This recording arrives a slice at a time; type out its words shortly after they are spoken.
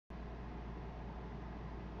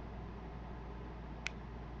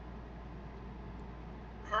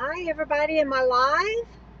Hi everybody, am I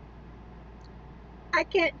live? I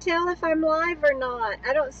can't tell if I'm live or not.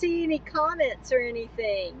 I don't see any comments or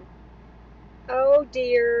anything. Oh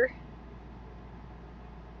dear.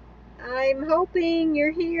 I'm hoping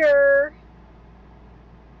you're here.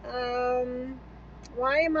 Um,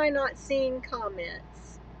 why am I not seeing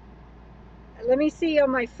comments? Let me see on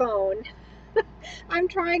my phone. I'm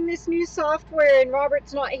trying this new software and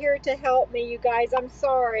Robert's not here to help me, you guys. I'm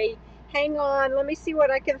sorry. Hang on, let me see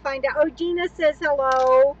what I can find out. Oh, Gina says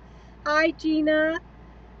hello. Hi, Gina.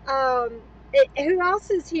 Who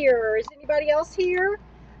else is here? Is anybody else here?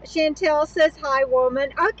 Chantel says hi, woman.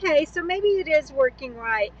 Okay, so maybe it is working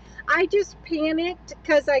right. I just panicked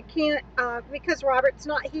because I can't, because Robert's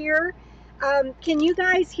not here. Can you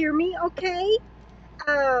guys hear me okay?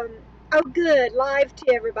 Um, oh, good. Live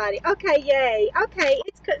to everybody. Okay, yay. Okay,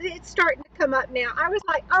 it's starting to come up now. I was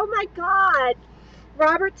like, oh my God,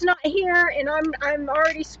 Robert's not here, and I'm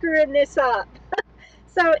already screwing this up.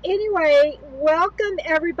 So anyway, welcome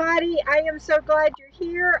everybody. I am so glad you're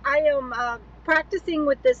here. I am practicing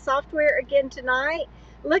with this software again tonight.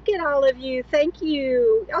 Look at all of you. Thank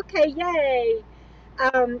you. Okay, yay.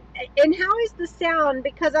 And how is the sound?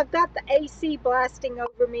 Because I've got the AC blasting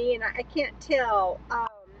over me and I can't tell.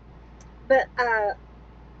 But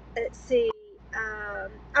let's see. Oh,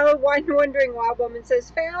 I'm wondering, Wild Woman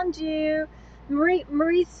says, found you.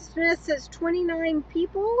 Marie Smith says 29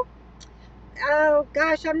 people. Oh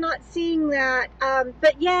gosh, I'm not seeing that.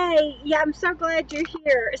 But yay, yeah, I'm so glad you're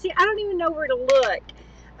here. See, I don't even know where to look,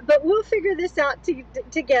 but we'll figure this out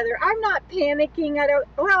together. I'm not panicking. I don't.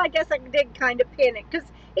 Well, I guess I did kind of panic because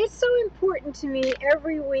it's so important to me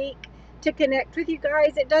every week to connect with you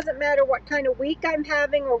guys. It doesn't matter what kind of week I'm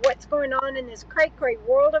having or what's going on in this cray cray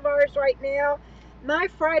world of ours right now. My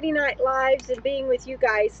Friday night lives and being with you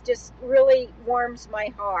guys just really warms my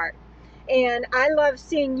heart. And I love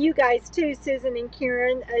seeing you guys too, Susan and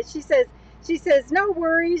Karen. She says, no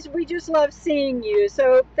worries. We just love seeing you.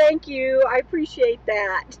 So thank you. I appreciate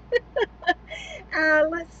that.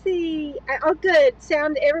 Let's see. Oh, good.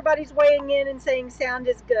 Sound. Everybody's weighing in and saying sound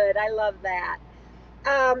is good. I love that.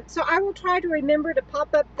 So I will try to remember to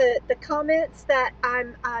pop up the comments that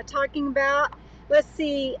I'm talking about. Let's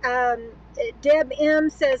see. Deb M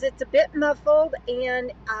says it's a bit muffled,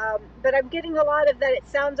 and but I'm getting a lot of that. It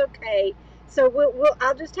sounds okay. So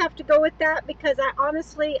I'll just have to go with that because I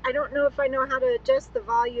don't know if I know how to adjust the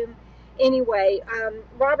volume anyway.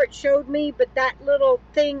 Robert showed me, but that little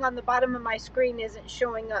thing on the bottom of my screen isn't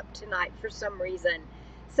showing up tonight for some reason.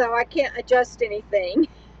 So I can't adjust anything.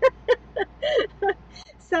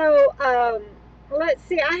 So let's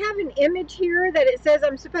see. I have an image here that it says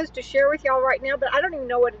I'm supposed to share with y'all right now, but I don't even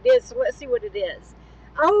know what it is. So let's see what it is.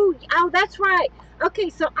 Oh, that's right. Okay,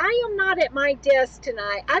 so I am not at my desk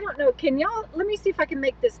tonight. I don't know. Can y'all? Let me see if I can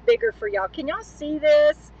make this bigger for y'all. Can y'all see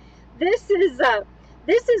this? This is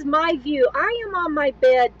this is my view. I am on my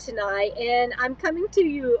bed tonight, and I'm coming to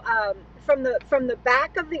you from the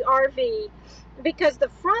back of the RV because the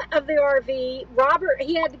front of the RV, Robert,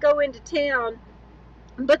 he had to go into town,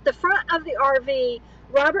 but the front of the RV,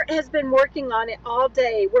 Robert has been working on it all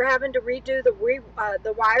day. We're having to redo the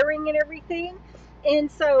wiring and everything,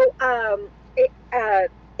 and so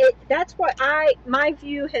that's what my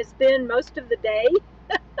view has been most of the day.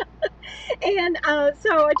 And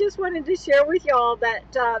so I just wanted to share with y'all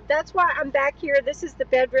that that's why I'm back here. This is the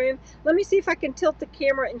bedroom. Let me see if I can tilt the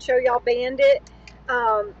camera and show y'all Bandit.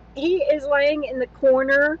 He is laying in the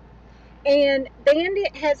corner, and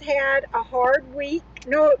Bandit has had a hard week.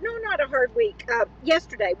 No, not a hard week.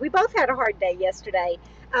 Yesterday, we both had a hard day yesterday.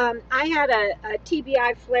 I had a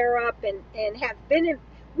TBI flare up and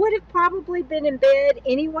would have probably been in bed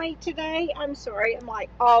anyway today. I'm sorry, I'm like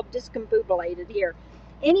all discombobulated here.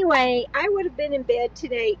 Anyway, I would have been in bed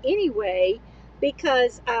today anyway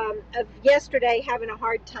because of yesterday having a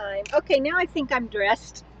hard time. Okay, now I think I'm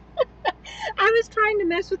dressed. I was trying to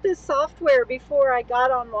mess with this software before I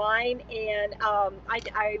got online, and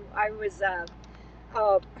I was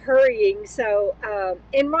hurrying. So,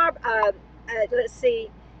 and Rob, let's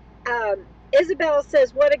see. Isabel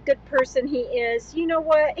says, "What a good person he is." You know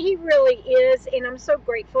what? He really is, and I'm so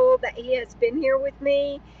grateful that he has been here with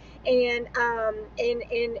me. And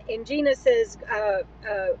Gina says,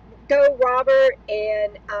 "Go, Robert,"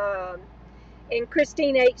 and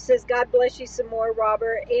Christine H says, "God bless you some more,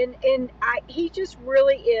 Robert." And he just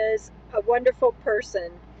really is a wonderful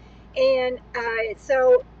person. And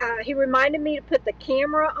so he reminded me to put the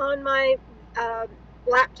camera on my uh,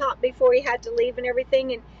 laptop before he had to leave and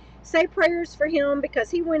everything, and say prayers for him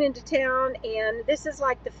because he went into town, and this is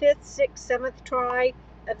like the fifth, sixth, seventh try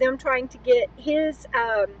of them trying to get his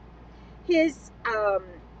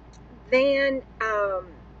van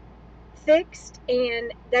fixed,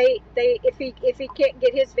 and if he can't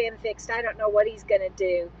get his van fixed, I don't know what he's gonna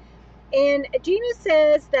do. And Gina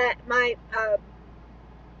says that my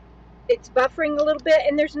it's buffering a little bit,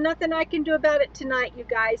 and there's nothing I can do about it tonight, you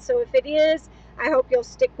guys. So if it is, I hope you'll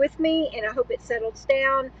stick with me, and I hope it settles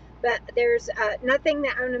down. But there's nothing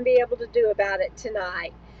that I'm going to be able to do about it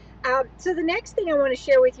tonight. So the next thing I want to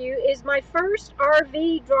share with you is my first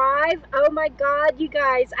RV drive. Oh my God, you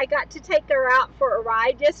guys, I got to take her out for a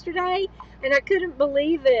ride yesterday, and I couldn't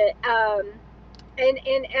believe it.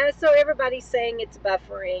 And so everybody's saying it's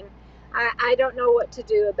buffering. I don't know what to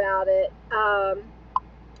do about it.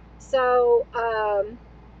 So,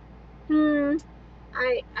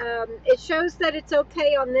 it shows that it's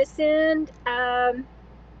okay on this end,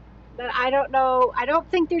 but I don't know. I don't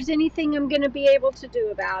think there's anything I'm going to be able to do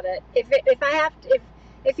about it. If I have to,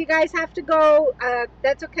 if you guys have to go,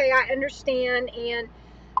 that's okay. I understand, and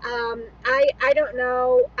I don't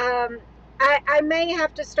know. I may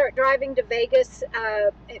have to start driving to Vegas,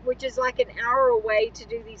 which is like an hour away, to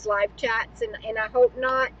do these live chats, and I hope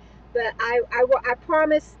not. But I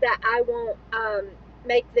promise that I won't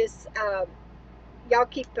make this. Y'all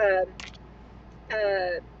keep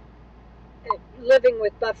living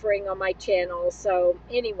with buffering on my channel. So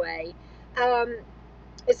anyway,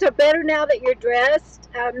 so better now that you're dressed.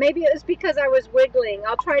 Maybe it was because I was wiggling.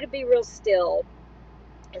 I'll try to be real still.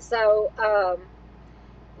 So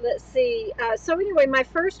let's see. So anyway, my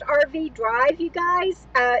first RV drive, you guys,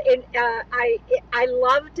 and I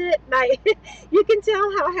loved it. You can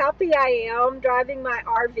tell how happy I am driving my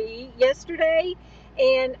RV yesterday.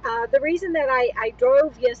 And the reason that I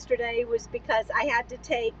drove yesterday was because I had to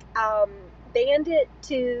take Bandit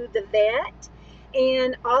to the vet,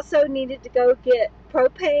 and also needed to go get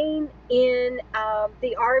propane in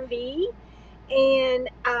the RV. And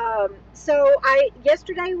so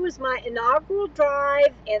yesterday was my inaugural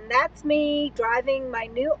drive, and that's me driving my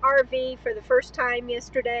new RV for the first time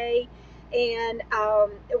yesterday. And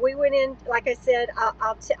we went in, like I said,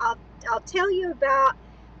 I'll tell you about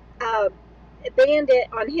Bandit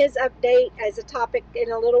on his update as a topic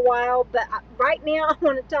in a little while. But right now I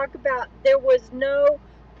want to talk about, there was no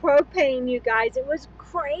propane, you guys. It was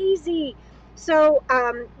crazy. So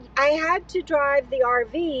I had to drive the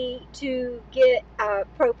RV to get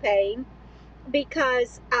propane,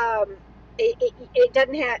 because it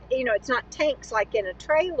doesn't have, it's not tanks like in a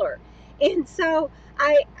trailer. And so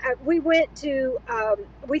we went to,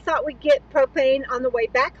 we thought we'd get propane on the way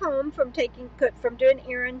back home from doing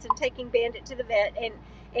errands and taking Bandit to the vet.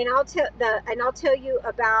 And I'll tell you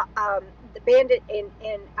about the Bandit, and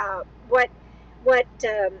what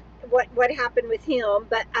happened with him.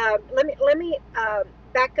 But let me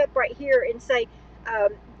back up right here and say,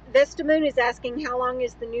 Vesta Moon is asking how long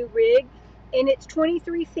is the new rig, and it's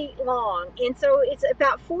 23 feet long, and so it's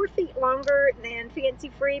about 4 feet longer than Fancy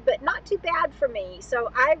Free, but not too bad for me. So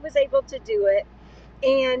I was able to do it,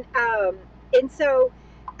 and so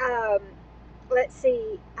let's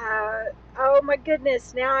see. Oh my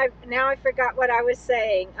goodness! Now I forgot what I was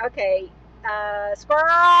saying. Okay,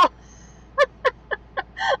 squirrel.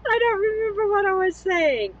 I don't remember what I was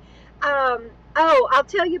saying. Oh, I'll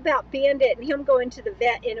tell you about Bandit and him going to the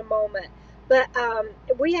vet in a moment. But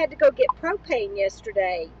we had to go get propane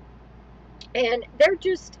yesterday, and they're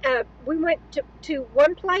just we went to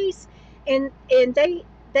one place, and they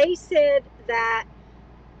said that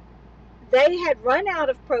they had run out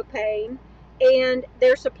of propane, and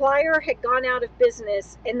their supplier had gone out of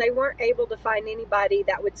business, and they weren't able to find anybody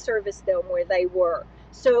that would service them where they were.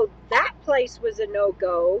 So that place was a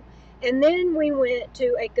no-go. And then we went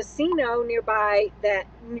to a casino nearby that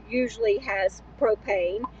usually has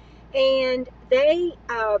propane, and they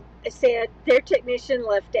said their technician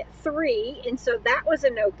left at 3, and so that was a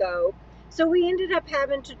no-go. So we ended up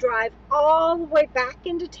having to drive all the way back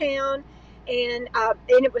into town, and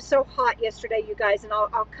it was so hot yesterday, you guys, and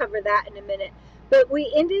I'll cover that in a minute. But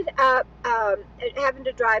we ended up having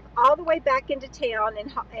to drive all the way back into town,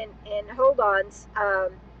 and hold on.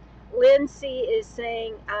 Lindsay is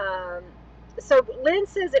saying, so Lynn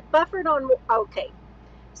says it buffered on, okay.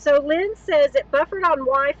 So Lynn says it buffered on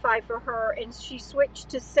Wi-Fi for her, and she switched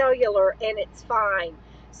to cellular, and it's fine.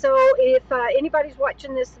 So if anybody's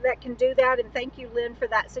watching this that can do that, and thank you, Lynn, for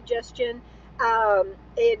that suggestion,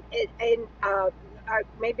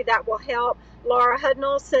 maybe that will help. Laura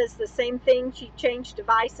Hudnall says the same thing. She changed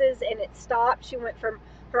devices, and it stopped. She went from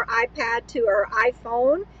her iPad to her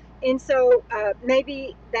iPhone, and so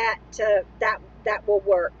maybe that will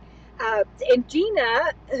work. And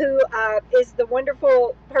Gina, who is the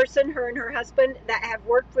wonderful person, her and her husband, that have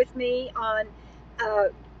worked with me on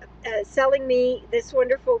selling me this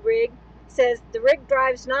wonderful rig, says, the rig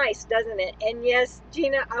drives nice, doesn't it? And yes,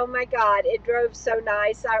 Gina, oh my God, it drove so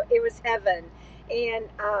nice. It was heaven. And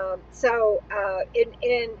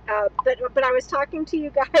but I was talking to you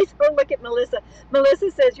guys. Oh, look at Melissa.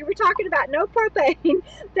 Melissa says, you were talking about no propane.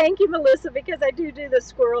 Thank you, Melissa, because I do the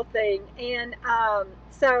squirrel thing. And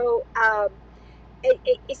so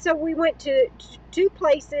we went to two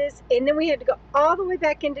places, and then we had to go all the way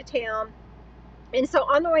back into town. And so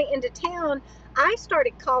on the way into town, I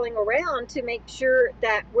started calling around to make sure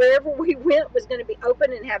that wherever we went was going to be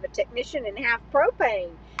open and have a technician and have propane.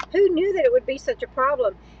 Who knew that it would be such a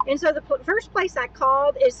problem? And so the first place I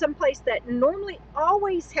called is someplace that normally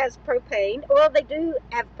always has propane. Well, they do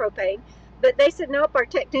have propane, but they said, nope, our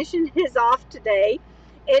technician is off today.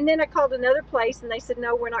 And then I called another place, and they said,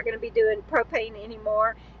 no, we're not going to be doing propane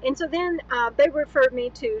anymore. And so then they referred me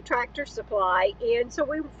to Tractor Supply. And so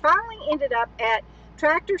we finally ended up at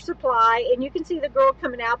Tractor Supply, and you can see the girl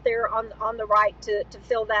coming out there on the right to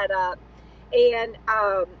fill that up. And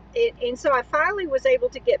so I finally was able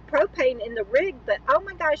to get propane in the rig, but oh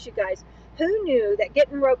my gosh, you guys, who knew that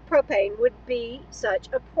getting propane would be such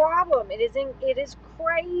a problem? It is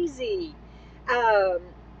crazy. Um,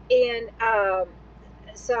 and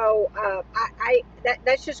So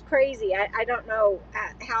that's just crazy. I don't know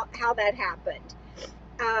how that happened.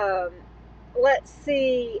 Um, let's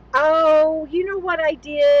see. Oh, you know what I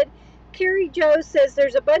did? Carrie Joe says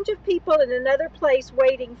there's a bunch of people in another place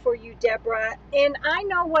waiting for you, Deborah. And I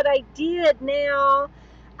know what I did now.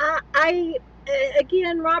 I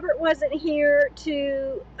again, Robert wasn't here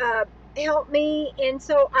to help me, and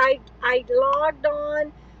so I logged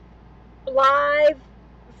on live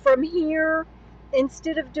from here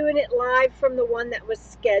instead of doing it live from the one that was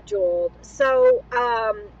scheduled. So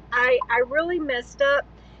I really messed up.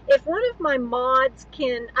 If one of my mods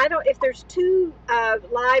can, if there's two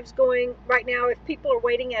lives going right now, if people are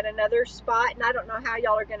waiting at another spot, and I don't know how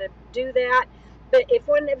y'all are going to do that, but if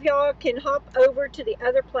one of y'all can hop over to the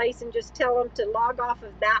other place and just tell them to log off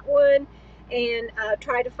of that one and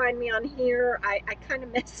try to find me on here, I kind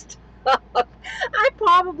of messed up. I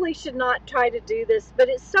probably should not try to do this, but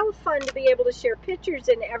it's so fun to be able to share pictures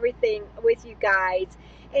and everything with you guys.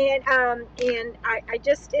 And I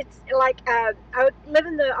just, it's like I live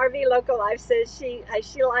in the RV Local Life says she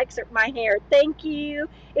likes my hair. Thank you.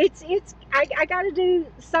 I got to do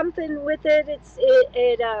something with it.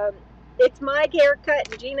 It's my haircut,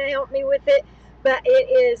 and Gina helped me with it, but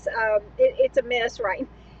it's a mess right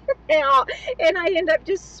now, and I end up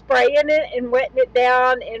just spraying it and wetting it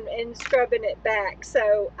down and scrubbing it back.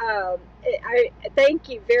 So I thank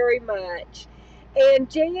you very much. And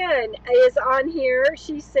Jan is on here.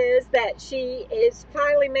 She says that she is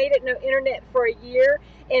finally made it no internet for a year,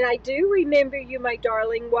 and I do remember you, my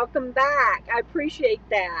darling. Welcome back. I appreciate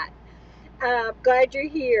that. Glad you're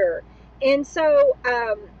here. And so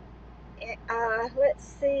let's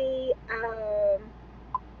see.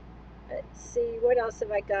 Let's see, what else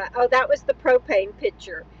have I got? Oh, that was the propane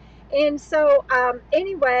picture. And so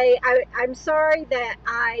anyway, I'm sorry that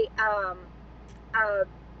I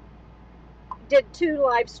did two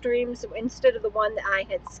live streams instead of the one that I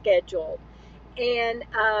had scheduled. And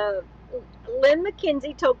Lynn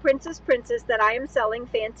McKenzie told Princess that I am selling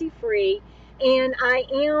Fancy Free, and I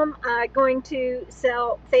am going to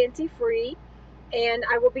sell Fancy Free, and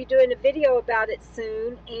I will be doing a video about it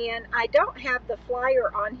soon. And I don't have the flyer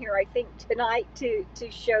on here, I think, tonight to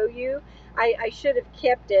show you. I should have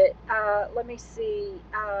kept it. Let me see.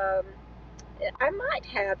 I might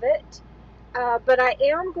have it. But I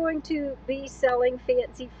am going to be selling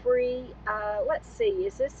Fancy Free. Let's see,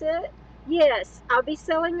 is this it? Yes, I'll be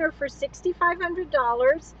selling her for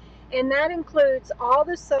 $6,500, and that includes all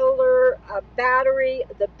the solar, battery,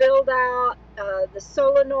 the build out, the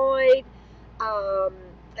solenoid.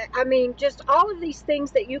 I mean, just all of these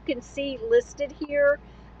things that you can see listed here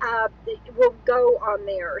will go on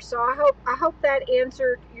there. So I hope that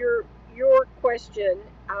answered your question.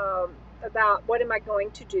 About what am I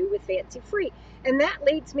going to do with Fancy Free. And that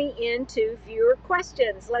leads me into viewer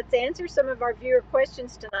questions. Let's answer some of our viewer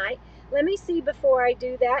questions tonight. Let me see before I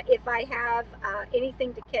do that if I have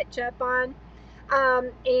anything to catch up on.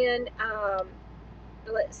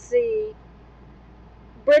 Let's see.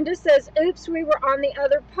 Brenda says, oops, we were on the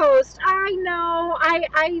other post. I know,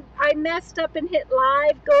 I messed up and hit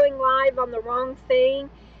live, going live on the wrong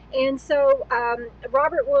thing. And so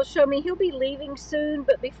Robert will show me, he'll be leaving soon,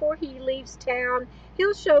 but before he leaves town,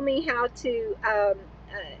 he'll show me how to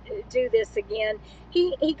do this again.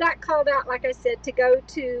 He got called out, like I said, to go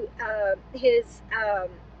to his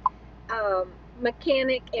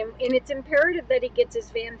mechanic, and it's imperative that he gets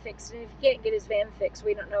his van fixed. And if he can't get his van fixed,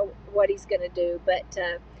 we don't know what he's going to do. But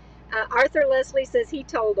Arthur Leslie says he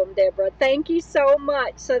told them, Deborah. Thank you so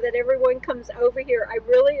much so that everyone comes over here. I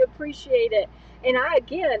really appreciate it. And I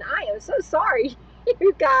am so sorry,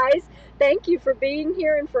 you guys. Thank you for being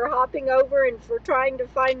here and for hopping over and for trying to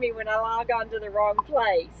find me when I log on to the wrong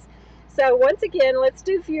place. So once again, let's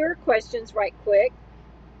do viewer questions right quick.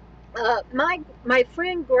 My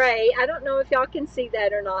friend Gray, I don't know if y'all can see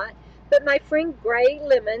that or not, but my friend Gray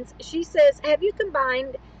Lemons, she says, have you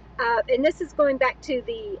combined, and this is going back to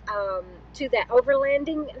the to that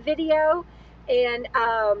overlanding video, and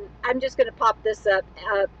I'm just going to pop this up.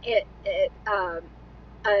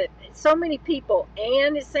 So many people.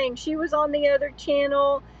 Anne is saying she was on the other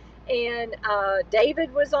channel, and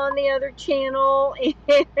David was on the other channel,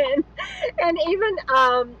 and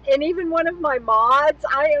even one of my mods.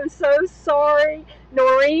 I am so sorry.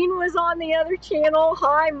 Noreen was on the other channel.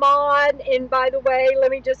 Hi, mod. And by the way, let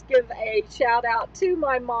me just give a shout out to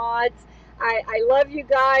my mods. I love you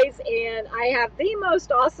guys, and I have the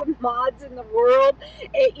most awesome mods in the world,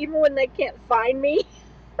 even when they can't find me.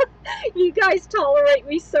 You guys tolerate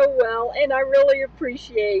me so well, and I really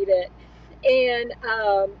appreciate it. And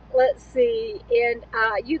let's see, and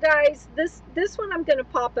you guys, this one I'm going to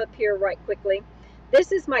pop up here right quickly.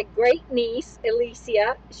 This is my great niece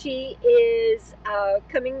Alicia. She is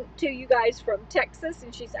coming to you guys from Texas,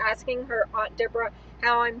 and she's asking her Aunt Deborah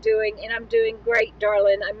how I'm doing, and I'm doing great,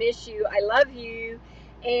 darling. I miss you. I love you.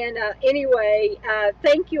 And anyway,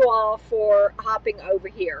 thank you all for hopping over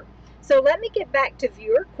here. So let me get back to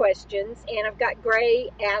viewer questions, and I've got Gray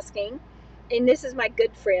asking, and this is my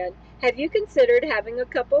good friend, have you considered having a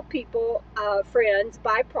couple people, friends,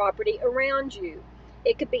 buy property around you?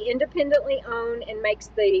 It could be independently owned and makes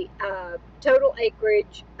the total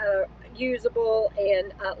acreage usable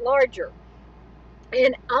and larger.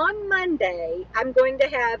 And on Monday, I'm going to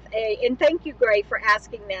have and thank you, Gray, for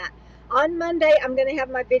asking that. On Monday, I'm going to have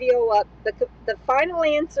my video up, the final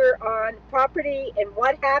answer on property and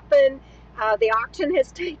what happened. The auction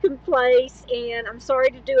has taken place, and I'm sorry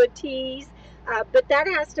to do a tease, but that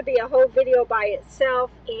has to be a whole video by itself.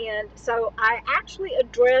 And so I actually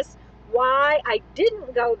address why I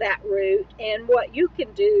didn't go that route and what you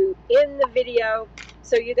can do in the video.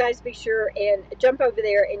 So you guys be sure and jump over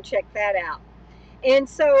there and check that out. And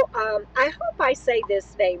so I hope I say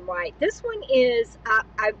this name right. This one is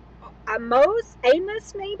Amos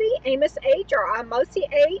H or Amosi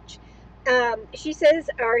H. She says,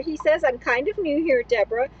 or he says, I'm kind of new here,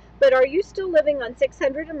 Deborah, but are you still living on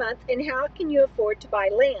 $600 a month, and how can you afford to buy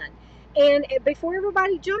land? And before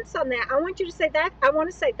everybody jumps on that, I want you to say that. I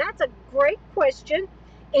want to say that's a great question,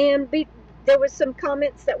 and there was some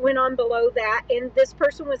comments that went on below that, and this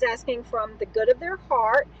person was asking from the good of their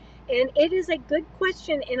heart. And it is a good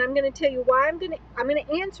question, and I'm going to tell you why I'm going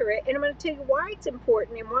to answer it, and I'm going to tell you why it's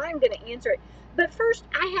important and why I'm going to answer it. But first,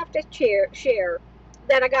 I have to share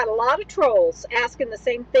that I got a lot of trolls asking the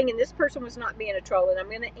same thing, and this person was not being a troll, and I'm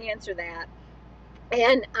going to answer that.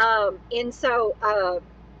 And so I'm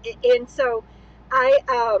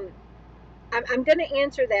going to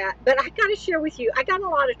answer that, but I got to share with you. I got a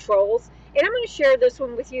lot of trolls, and I'm going to share this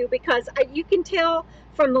one with you because you can tell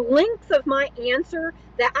from the length of my answer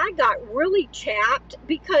that I got really chapped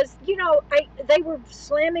because, you know, they were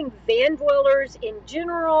slamming van dwellers in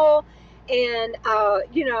general, and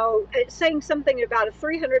you know, saying something about a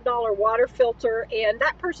 $300 water filter. And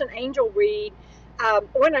that person, Angel Reed,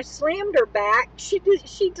 when I slammed her back, she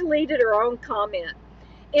deleted her own comment.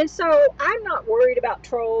 And so I'm not worried about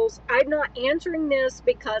trolls. I'm not answering this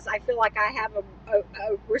because I feel like I have a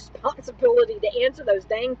responsibility to answer those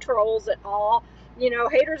dang trolls at all. You know,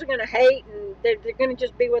 haters are going to hate, and they're going to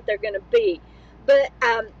just be what they're going to be. But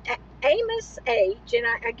Amos H, and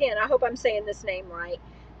I hope I'm saying this name right,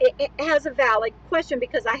 it has a valid question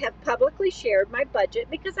because I have publicly shared my budget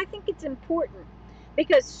because I think it's important.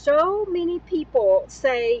 Because so many people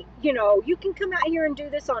say, you know, you can come out here and do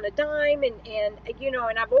this on a dime, and you know,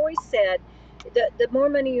 and I've always said, the more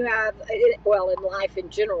money you have, well, in life in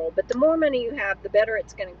general, but the more money you have, the better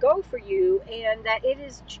it's going to go for you, and that it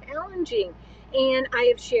is challenging. And I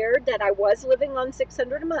have shared that I was living on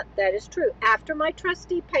 $600 a month. That is true. After my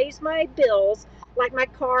trustee pays my bills, like my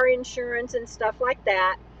car insurance and stuff like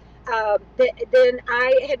that, then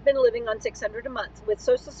I had been living on $600 a month. With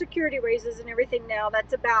Social Security raises and everything now,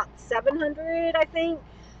 that's about $700, I think.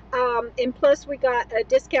 And plus we got a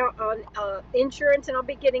discount on insurance, and I'll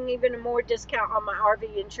be getting even more discount on my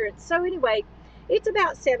RV insurance. So anyway, it's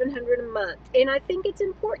about $700 a month. And I think it's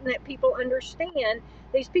important that people understand,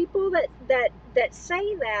 these people that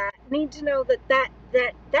say that need to know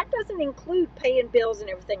that doesn't include paying bills and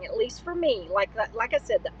everything, at least for me. Like I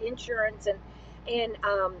said, the insurance and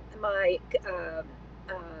my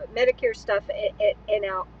Medicare stuff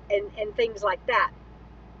and things like that.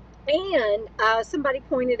 And somebody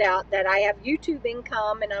pointed out that I have YouTube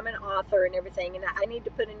income and I'm an author and everything, and I need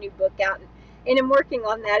to put a new book out, and I'm working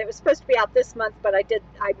on that. It was supposed to be out this month, but I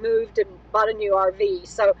moved and bought a new RV,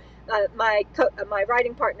 so my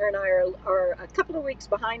writing partner and I are a couple of weeks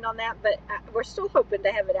behind on that, but we're still hoping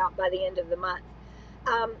to have it out by the end of the month.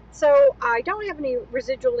 So I don't have any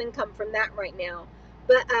residual income from that right now.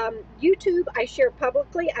 But YouTube, I share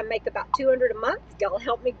publicly. I make about $200 a month. Y'all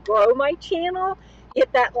help me grow my channel.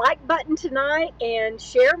 Hit that like button tonight and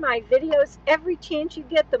share my videos every chance you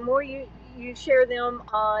get. The more you share them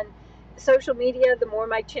on social media, the more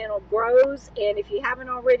my channel grows. And if you haven't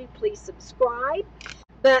already, please subscribe.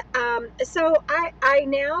 But so I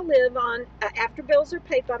now live on, after bills are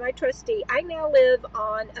paid by my trustee, I now live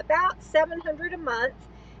on about $700 a month,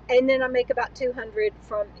 and then I make about $200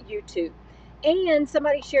 from YouTube. And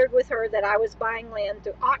somebody shared with her that I was buying land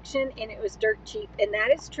through auction and it was dirt cheap, and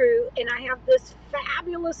that is true. And I have this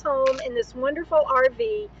fabulous home in this wonderful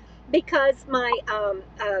RV because my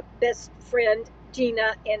best friend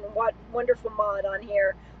Gina, and what wonderful mod on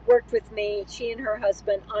here, worked with me, she and her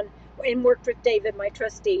husband, and worked with David, my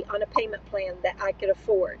trustee, on a payment plan that I could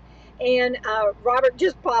afford. And Robert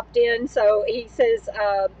just popped in, so he says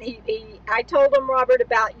I told him, Robert,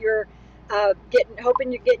 about your hoping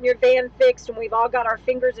you're getting your van fixed, and we've all got our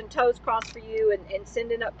fingers and toes crossed for you, and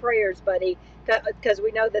sending up prayers, buddy, because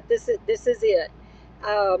we know that this is it,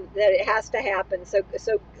 that it has to happen. So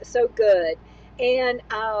good. And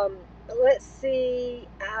let's see.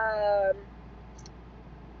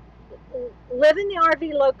 Living the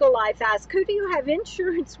RV local life asks, who do you have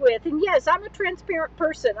insurance with? And yes, I'm a transparent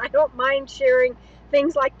person. I don't mind sharing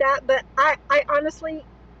things like that, but I honestly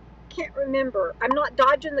can't remember. I'm not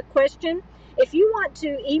dodging the question. If you want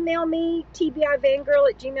to email me,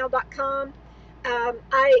 tbivangirl@gmail.com,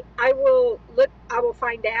 I will look. I will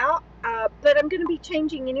find out. But I'm going to be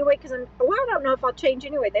changing anyway, because I don't know if I'll change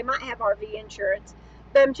anyway. They might have RV insurance,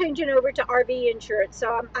 but I'm changing over to RV insurance,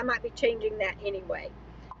 so I might be changing that anyway.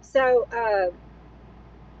 So, oh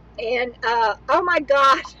my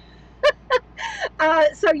God.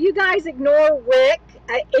 So you guys ignore Rick.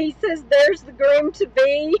 He says there's the groom to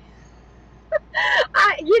be.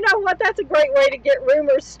 You know what? That's a great way to get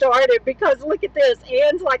rumors started, because look at this.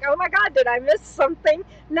 Anne's like, oh my God, did I miss something?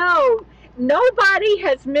 No, nobody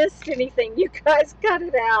has missed anything. You guys cut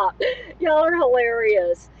it out. Y'all are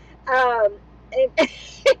hilarious. And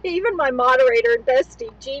even my moderator and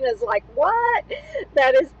bestie Gina's like, what?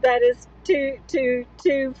 That is too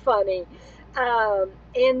funny.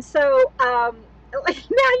 And so now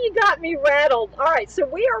you got me rattled. All right, so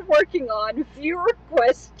we are working on viewer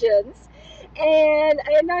questions, and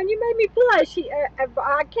you made me blush.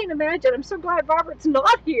 I can't imagine. I'm so glad Robert's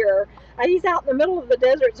not here. He's out in the middle of the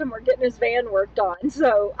desert somewhere getting his van worked on.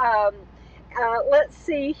 So let's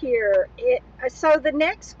see here. So the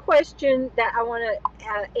next question that I want to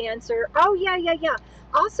answer. Oh yeah.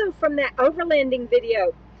 Also from that overlanding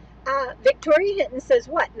video. Victoria Hinton says,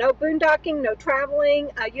 what? No boondocking, no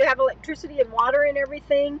traveling. You have electricity and water and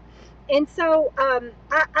everything. And so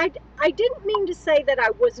I didn't mean to say that I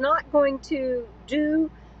was not going to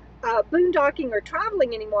do boondocking or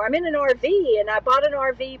traveling anymore. I'm in an RV, and I bought an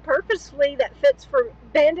RV purposefully that fits for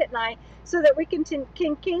Bandit and I, so that we can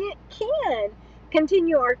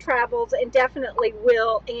continue our travels, and definitely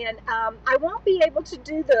will. And I won't be able to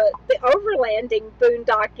do the overlanding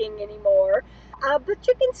boondocking anymore. But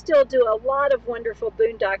you can still do a lot of wonderful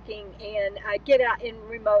boondocking and get out in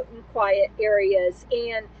remote and quiet areas.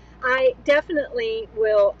 And I definitely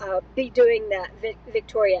will be doing that,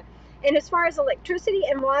 Victoria. And as far as electricity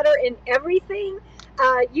and water and everything,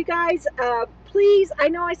 you guys, please, I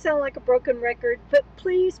know I sound like a broken record, but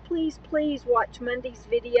please watch Monday's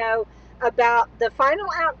video about the final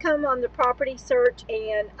outcome on the property search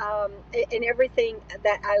and everything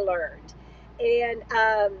that I learned. And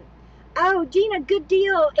oh, Gina, good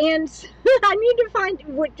deal. And I need to find,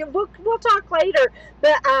 we'll talk later,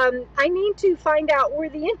 but I need to find out where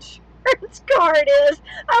the insurance card is.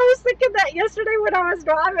 I was thinking that yesterday when I was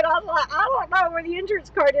driving. I was like, I don't know where the insurance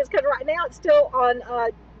card is, because right now it's still on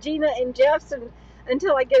Gina and Jeff's, and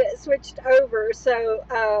until I get it switched over. So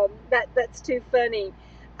that's too funny.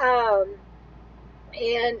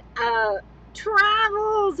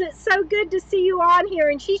 Travels, it's so good to see you on here.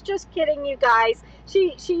 And she's just kidding, you guys.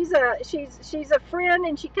 She's a friend,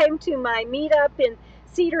 and she came to my meetup in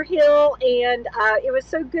Cedar Hill, and it was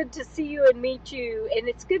so good to see you and meet you. And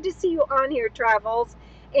it's good to see you on here, Travels.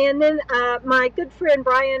 And then my good friend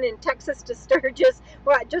Brian in Texas to Sturgis.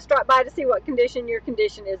 Well, I just dropped by to see what condition your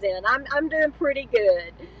condition is in. I'm doing pretty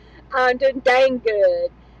good. I'm doing dang good.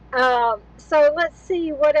 So let's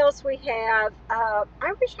see what else we have.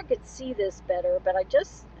 I wish I could see this better, but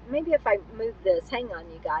maybe if I move this, hang on,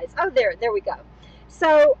 you guys. Oh, there we go.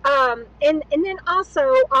 So, and then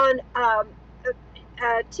also on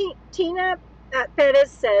Tina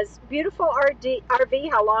Pettis says, beautiful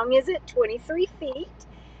RV. How long is it? 23 feet.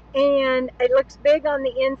 And it looks big on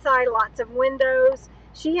the inside, lots of windows.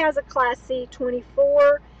 She has a Class C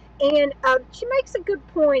 24. And she makes a good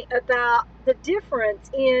point about the difference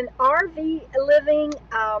in RV living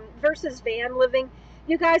versus van living.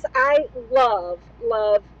 You guys, I love,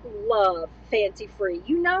 love, love Fancy Free.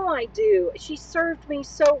 You know I do. She served me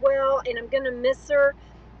so well, and I'm going to miss her.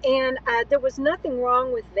 And there was nothing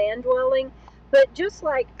wrong with van dwelling. But just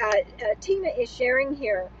like Tina is sharing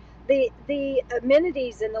here, the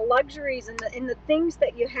amenities and the luxuries and the things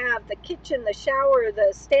that you have, the kitchen, the shower,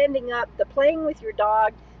 the standing up, the playing with your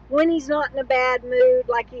dog, when he's not in a bad mood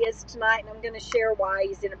like he is tonight, and I'm going to share why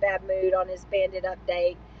he's in a bad mood on his Bandit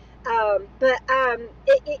update.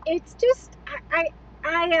 It's just,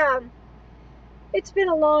 it's been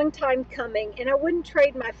a long time coming, and I wouldn't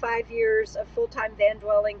trade my 5 years of full-time van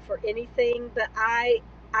dwelling for anything, but I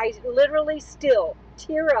literally still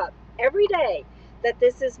tear up every day that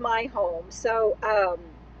this is my home. So I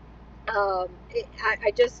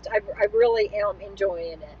really am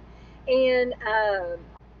enjoying it. And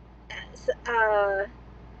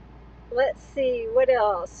let's see what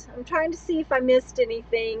else. I'm trying to see if I missed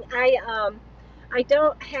anything. I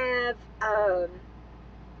don't have.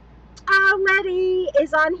 Oh, Letty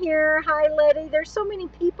is on here. Hi, Letty. There's so many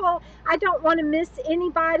people. I don't want to miss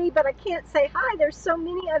anybody, but I can't say hi. There's so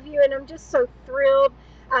many of you, and I'm just so thrilled.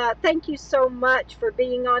 Thank you so much for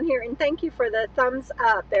being on here, and thank you for the thumbs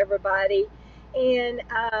up, everybody. And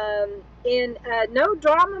no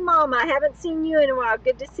drama, Mama. I haven't seen you in a while.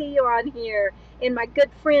 Good to see you on here. And my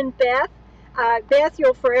good friend Beth. Beth,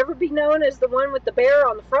 you'll forever be known as the one with the bear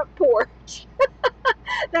on the front porch.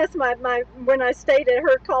 That's my when I stayed at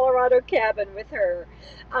her Colorado cabin with her.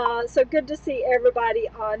 So good to see everybody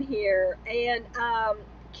on here. And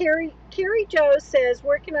Carrie Joe says,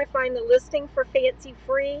 where can I find the listing for Fancy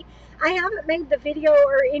Free? I haven't made the video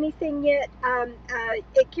or anything yet.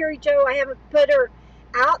 Carrie Joe, I haven't put her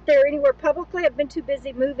out there anywhere publicly. I've been too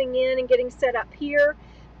busy moving in and getting set up here.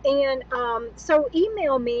 And so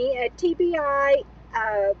email me at TBI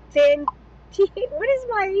what is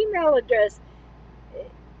my email address?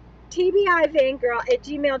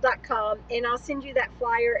 tbivangirl@gmail.com, and I'll send you that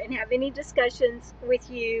flyer and have any discussions with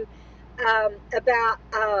you about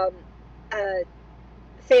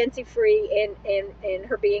Fancy Free and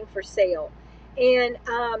her being for sale. And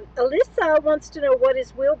Alyssa wants to know, what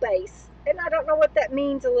is wheelbase? And I don't know what that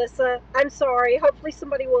means, Alyssa. I'm sorry. Hopefully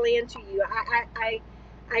somebody will answer you. I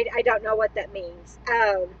don't know what that means.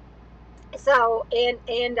 So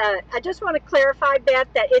I just want to clarify, Beth,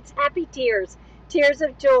 that it's happy tears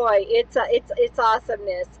of joy. It's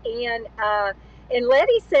awesomeness. And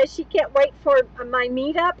Letty says she can't wait for my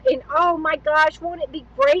meetup. And oh my gosh, won't it be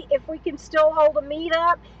great if we can still hold a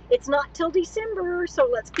meetup? It's not till December, so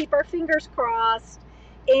let's keep our fingers crossed.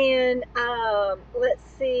 And let's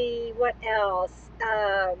see what else.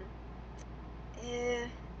 I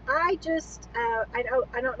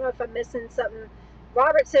don't know if I'm missing something.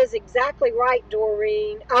 Robert says exactly right,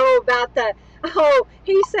 Doreen.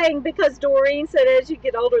 He's saying because Doreen said as you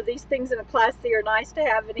get older, these things in a Class C are nice to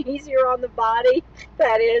have and easier on the body.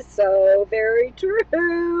 That is so very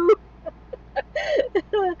true.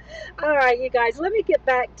 All right, you guys, let me get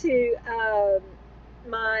back to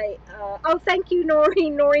thank you,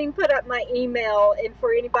 Noreen. Noreen put up my email, and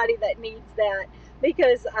for anybody that needs that,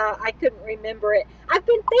 because I couldn't remember it. I've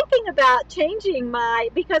been thinking about changing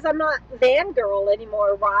because I'm not Van Girl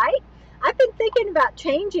anymore, right? I've been thinking about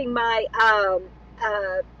changing my,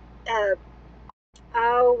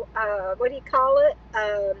 what do you call it?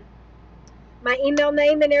 My email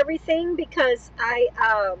name and everything, because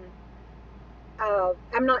I'm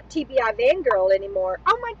not TBI Van Girl anymore.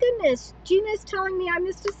 Oh my goodness, Gina's telling me I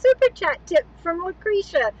missed a super chat tip from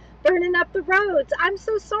Lucretia. Burning up the roads. I'm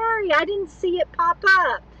so sorry. I didn't see it pop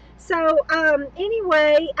up. So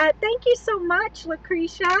anyway, thank you so much,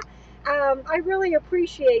 Lucretia. I really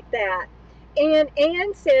appreciate that. And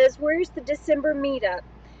Ann says, where's the December meetup?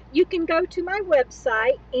 You can go to my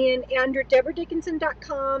website and under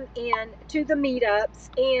DeborahDickinson.com and to the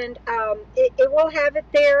meetups, and it will have it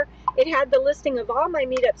there. It had the listing of all my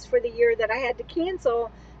meetups for the year that I had to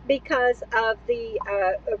cancel because of the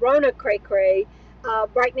Rona cray-cray.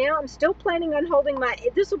 Right now, I'm still planning on holding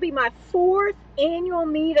this will be my 4th annual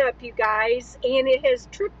meetup, you guys, and it has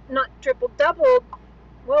doubled.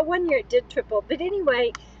 Well, one year it did triple, but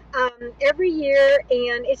anyway, every year,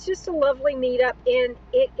 and it's just a lovely meetup, and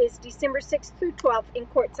it is December 6th through 12th in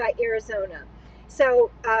Quartzsite, Arizona.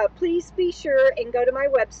 So please be sure and go to my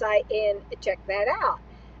website and check that out.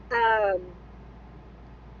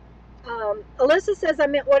 Alyssa says, I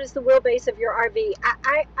meant, what is the wheelbase of your RV?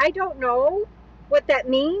 I don't know what that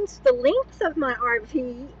means. The length of my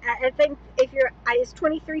RV, I think if you're, is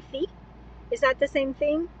 23 feet. Is that the same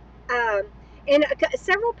thing? Um, and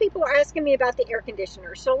several people are asking me about the air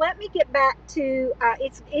conditioner. So let me get back to,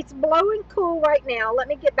 it's blowing cool right now. Let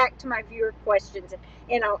me get back to my viewer questions,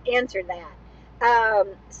 and I'll answer that.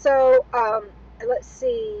 Let's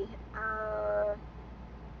see.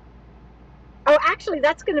 Oh, actually,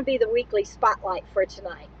 that's going to be the weekly spotlight for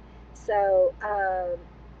tonight. So,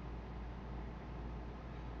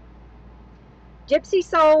 Gypsy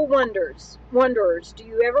Soul Wanderers, do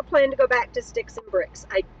you ever plan to go back to Sticks and Bricks?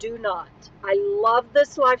 I do not. I love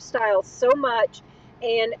this lifestyle so much,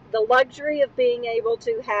 and the luxury of being able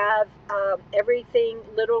to have everything,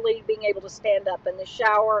 literally being able to stand up in the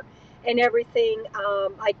shower and everything.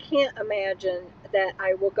 I can't imagine that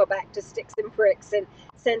I will go back to Sticks and Bricks, and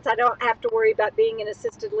since I don't have to worry about being in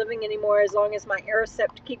assisted living anymore, as long as my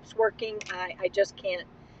Aricept keeps working, I just can't.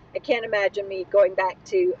 I can't imagine me going back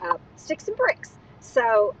to Sticks and Bricks.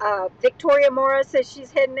 So Victoria Mora says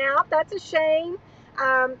she's heading out. That's a shame.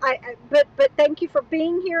 But thank you for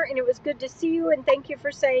being here, and it was good to see you, and thank you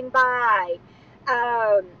for saying bye.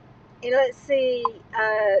 And let's see.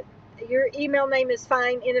 Your email name is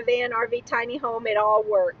fine. In a van, RV, tiny home. It all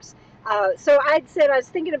works. So I'd said I was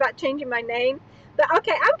thinking about changing my name. But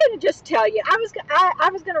okay, I'm going to just tell you. I was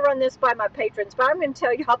going to run this by my patrons, but I'm going to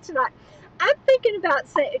tell y'all tonight. I'm thinking about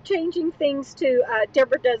changing things to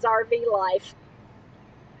Deborah Does RV Life.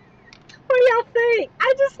 What do y'all think?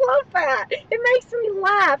 I just love that. It makes me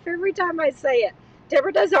laugh every time I say it.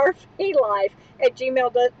 Deborah Does RV Life at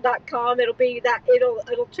gmail.com. It'll be that.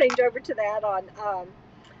 It'll change over to that on.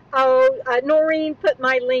 Noreen put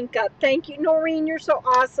my link up. Thank you, Noreen. You're so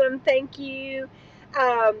awesome. Thank you.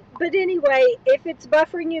 But anyway, if it's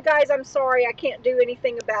buffering you guys, I'm sorry. I can't do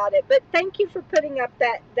anything about it. But thank you for putting up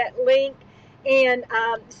that link. And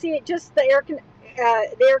see, it just the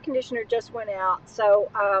air conditioner just went out. So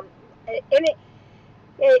and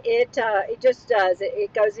it just does.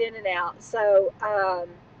 It goes in and out. So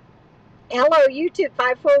hello, YouTube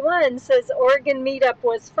 541 says Oregon meetup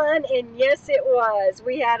was fun, and yes, it was.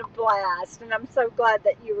 We had a blast, and I'm so glad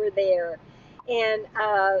that you were there. And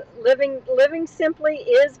living simply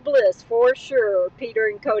is bliss for sure. Peter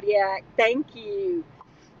and Kodiak, thank you.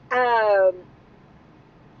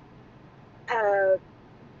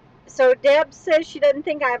 So Deb says she doesn't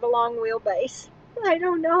think I have a long wheelbase. I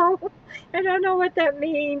don't know. I don't know what that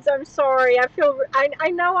means. I'm sorry. I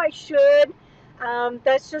know I should.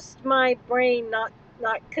 That's just my brain not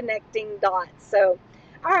connecting dots. So,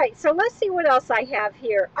 all right. So let's see what else I have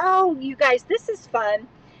here. Oh, you guys, this is fun.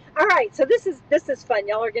 All right. So this is fun.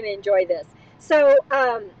 Y'all are going to enjoy this. So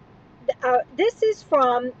this is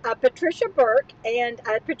from Patricia Burke, and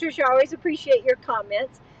Patricia, I always appreciate your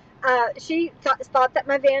comments. She thought that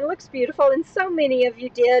my van looks beautiful, and so many of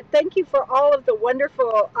you did. Thank you for all of the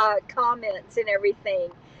wonderful comments and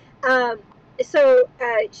everything. So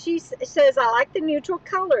she says, I like the neutral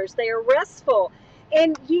colors. They are restful.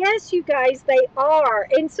 And yes, you guys, they are.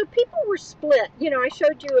 And so people were split. You know, I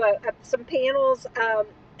showed you some panels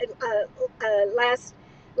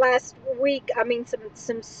last week. I mean,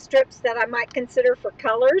 some strips that I might consider for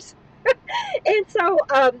colors. And so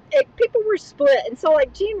people were split. And so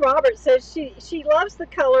like Jean Roberts says she loves the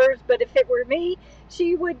colors, but if it were me,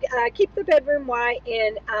 she would keep the bedroom white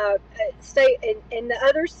and stay, and the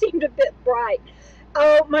others seemed a bit bright.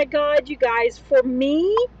 Oh my God, you guys, for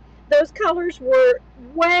me, those colors were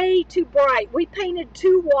way too bright. We painted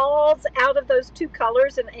 2 walls out of those 2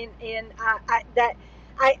 colors, and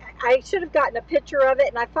I should have gotten a picture of it,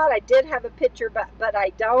 and I thought I did have a picture, but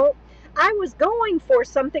I don't. I was going for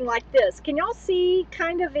something like this. Can y'all see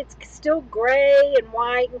kind of, it's still gray and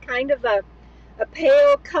white and kind of a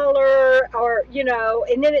pale color, or, you know,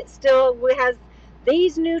 and then it still has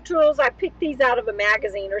these neutrals. I picked these out of a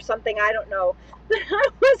magazine or something, I don't know. But I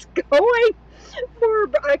was going for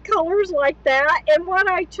colors like that, and what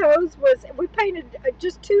I chose was, we painted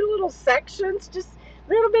just 2 little sections, just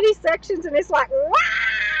little bitty sections, and it's like,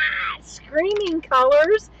 wow, screaming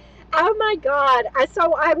colors. Oh my God.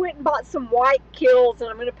 So I went and bought some white Kills, and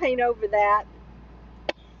I'm going to paint over that.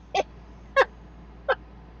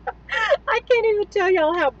 I can't even tell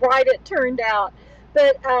y'all how bright it turned out.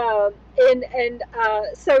 But oh,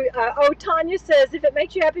 Tanya says if it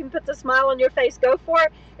makes you happy and puts a smile on your face, go for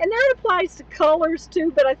it. And that applies to colors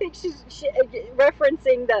too. But I think she's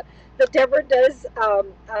referencing the Deborah does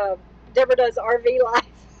RV life.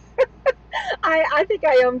 I think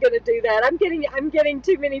I am going to do that. I'm getting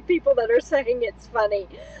too many people that are saying it's funny.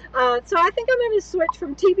 So I think I'm going to switch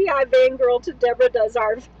from TBI Van Girl to Deborah Does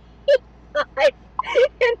RV Life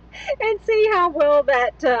and see how well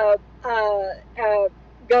that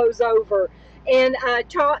goes over. And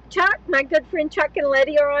Chuck, my good friend Chuck and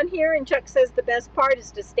Letty are on here, and Chuck says the best part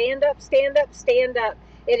is to stand up, stand up, stand up.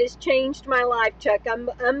 It has changed my life, Chuck,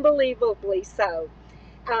 unbelievably so.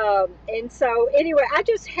 And so anyway, I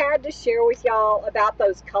just had to share with y'all about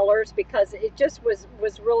those colors because it just was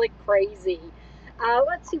really crazy.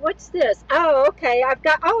 Let's see, what's this? Oh, okay.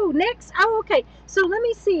 Next. Oh, okay. So let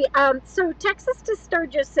me see. So Texas to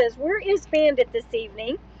Sturgis says, where is Bandit this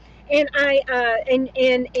evening? And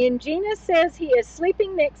and Gina says he is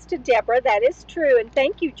sleeping next to Deborah. That is true. And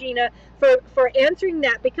thank you, Gina, for answering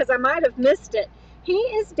that because I might have missed it. He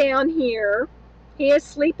is down here. He is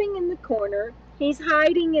sleeping in the corner. He's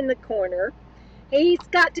hiding in the corner. He's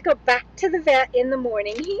got to go back to the vet in the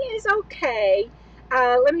morning. He is okay.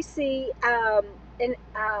 Let me see.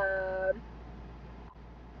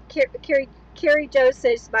 Carrie Jo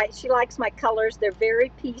says she likes my colors. They're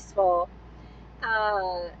very peaceful.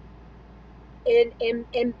 And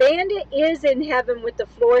Bandit is in heaven with the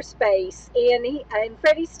floor space, and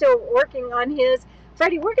Freddie's still working on his.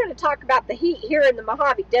 Freddie, we're going to talk about the heat here in the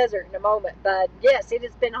Mojave Desert in a moment, but yes, it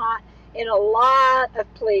has been hot in a lot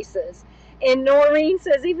of places. And Noreen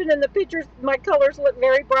says, even in the pictures, my colors look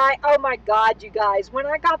very bright. Oh my God, you guys, when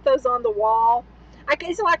I got those on the wall,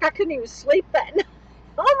 it's like I couldn't even sleep that night.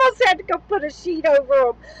 Almost had to go put a sheet over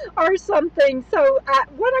them or something. So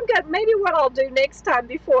maybe what I'll do next time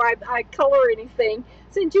before I color anything,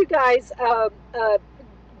 since you guys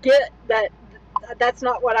get that's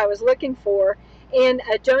not what I was looking for. And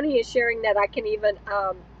Joni is sharing that I can even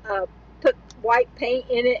put white paint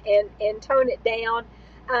in it and tone it down.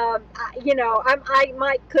 I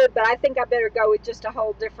might could, but I think I better go with just a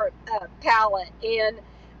whole different palette. And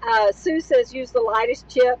Sue says use the lightest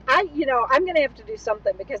chip. I'm going to have to do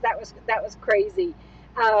something because that was crazy.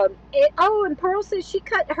 And Pearl says she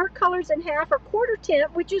cut her colors in half or quarter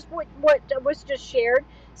tint, which is what was just shared.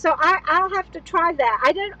 So I'll have to try that.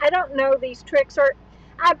 I don't know these tricks, or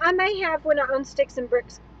I may have when I own Sticks and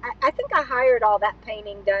Bricks. I think I hired all that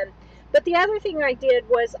painting done. But the other thing I did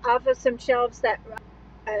was off of some shelves that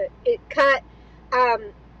it cut.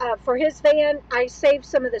 For his van, I saved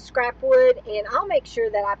some of the scrap wood, and I'll make sure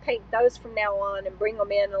that I paint those from now on and bring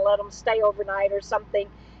them in and let them stay overnight or something.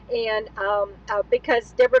 And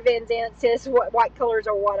because Deborah Van Zandt says white colors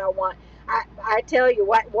are what I want. I tell you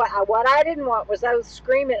what I didn't want was those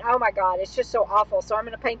screaming. Oh my God, it's just so awful. So I'm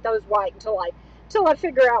going to paint those white until I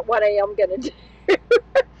figure out what I am going to do.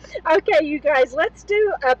 Okay, you guys, let's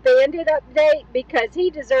do a Bandit update because he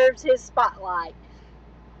deserves his spotlight.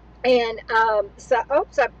 And I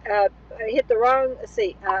hit the wrong. Let's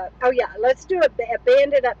see. Let's do a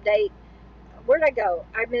Bandit update. Where'd I go?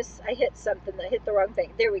 I hit something that hit the wrong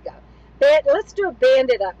thing. There we go. Let's do a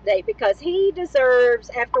Bandit update because he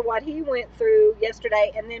deserves, after what he went through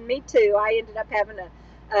yesterday, and then me too. I ended up having a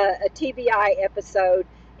TBI episode,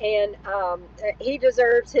 and he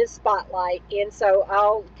deserves his spotlight. And so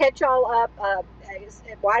I'll catch y'all up.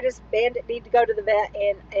 Why does Bandit need to go to the vet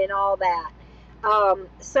and all that?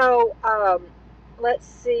 Let's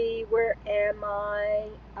see, where am I?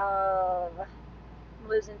 I'm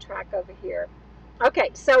losing track over here.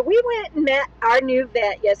 Okay, so we went and met our new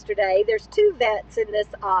vet yesterday. There's 2 vets in this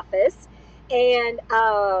office, and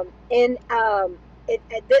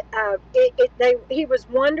he was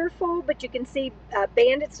wonderful, but you can see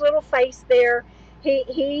Bandit's little face there.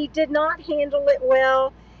 He did not handle it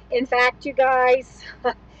well. In fact, you guys,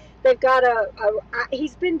 they've got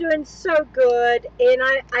he's been doing so good, and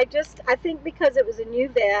I think because it was a new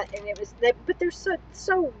vet and but they're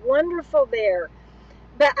so wonderful there.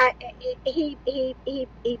 But he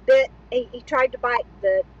tried to bite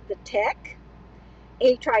the tech.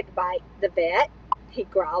 He tried to bite the vet. He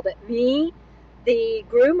growled at me. The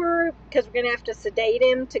groomer, because we're going to have to sedate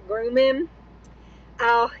him to groom him.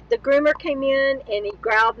 The groomer came in and he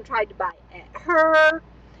growled and tried to bite at her.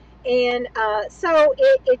 And so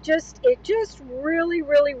it just really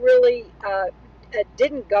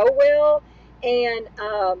didn't go well. And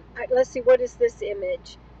let's see, what is this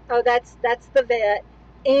image? Oh, that's the vet.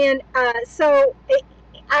 And I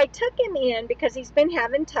took him in because he's been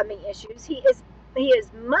having tummy issues. He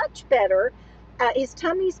is much better. his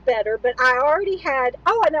tummy's better, but I already had,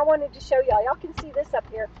 oh, and I wanted to show y'all. Y'all can see this up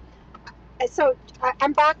here. So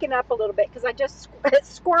I'm backing up a little bit because I just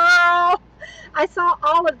squirrel. I saw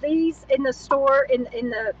all of these in the store, in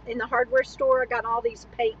the hardware store. I got all these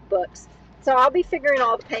paint books, so I'll be figuring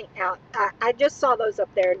all the paint out. I just saw those up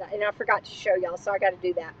there, and I forgot to show y'all, so I got to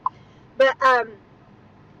do that. But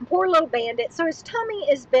poor little Bandit. So his tummy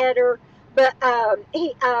is better, but I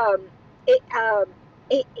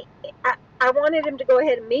wanted him to go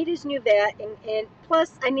ahead and meet his new vet, and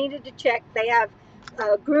plus I needed to check. They have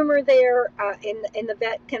a groomer there, and the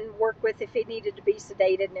vet can work with if he needed to be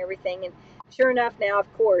sedated and everything. And sure enough, now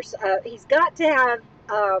of course he's got to have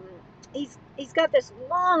he's got this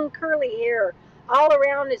long curly hair all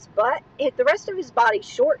around his butt. The rest of his body's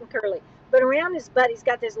short and curly, but around his butt he's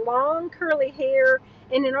got this long curly hair.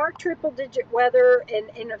 And in our triple-digit weather, and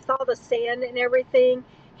with all the sand and everything,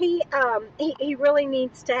 he really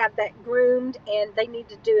needs to have that groomed, and they need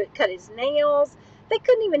to do it, cut his nails. They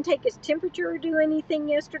couldn't even take his temperature or do anything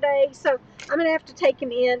yesterday, so I'm gonna have to take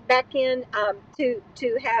him back in to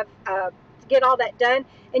have get all that done.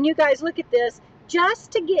 And you guys, look at this,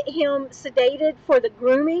 just to get him sedated for the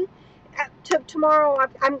grooming. Tomorrow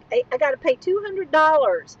I got to pay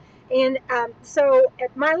 $200. And so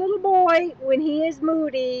my little boy, when he is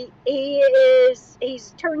moody, he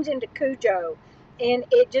turns into Cujo, and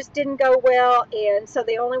it just didn't go well. And so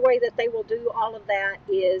the only way that they will do all of that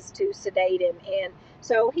is to sedate him. And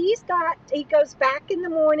so he goes back in the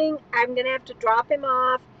morning. I'm gonna have to drop him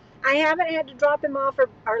off. I haven't had to drop him off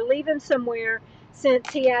or leave him somewhere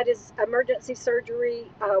since he had his emergency surgery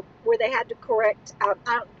where they had to correct.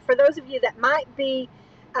 For those of you that might be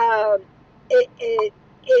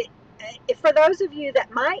for those of you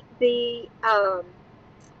that might be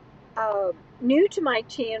new to my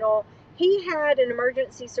channel, he had an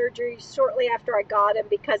emergency surgery shortly after I got him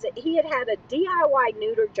because he had a DIY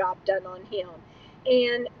neuter job done on him.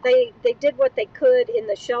 And they did what they could in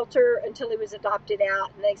the shelter until he was adopted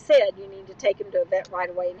out. And they said, you need to take him to a vet right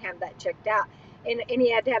away and have that checked out. And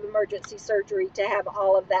he had to have emergency surgery to have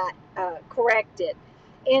all of that corrected.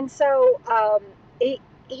 And so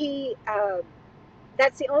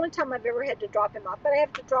that's the only time I've ever had to drop him off, but I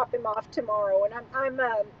have to drop him off tomorrow, and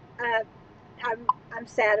I'm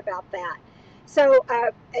sad about that. So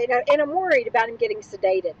and I'm worried about him getting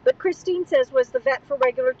sedated. But Christine says, was the vet for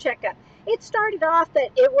regular checkup? It started off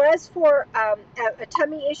that it was for a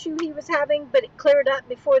tummy issue he was having, but it cleared up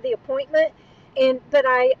before the appointment. But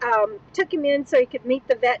I took him in so he could meet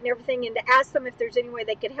the vet and everything, and to ask them if there's any way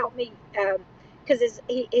they could help me. Because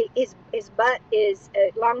his butt is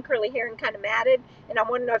long curly hair and kind of matted, and I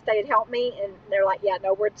want to know if they'd help me. And they're like, yeah,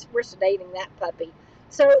 no, we're sedating that puppy.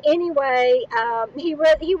 So anyway, he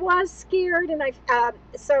was scared, and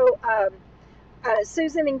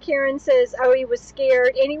Susan and Karen says, oh, he was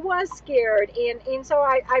scared, and he was scared, and so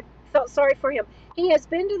I felt sorry for him. He has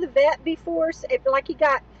been to the vet before, like he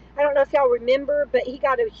got, I don't know if y'all remember, but he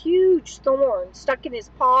got a huge thorn stuck in his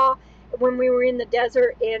paw when we were in the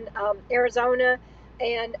desert in Arizona,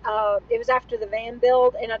 and it was after the van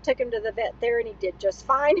build, and I took him to the vet there, and he did just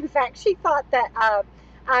fine. In fact, she thought that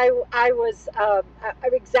I was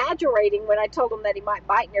exaggerating when I told him that he might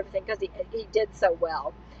bite and everything, because he did so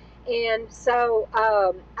well. And so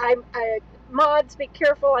mods, be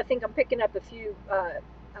careful. I think I'm picking up a few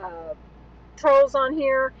trolls on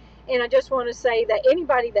here. And I just want to say that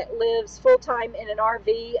anybody that lives full-time in an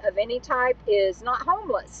RV of any type is not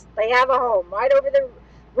homeless. They have a home right over their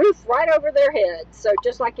roof, right over their heads. So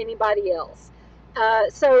just like anybody else.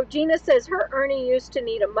 So Gina says her Ernie used to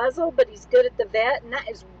need a muzzle, but he's good at the vet, and that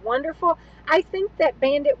is wonderful. I think that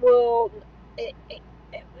Bandit will...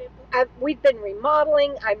 we've been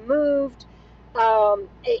remodeling. I moved.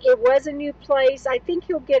 It was a new place. I think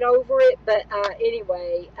he'll get over it, but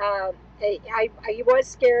anyway... he was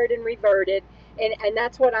scared and reverted, and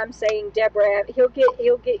that's what I'm saying, Deborah. He'll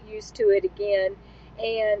get used to it again,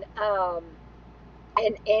 and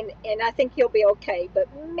I think he'll be okay. But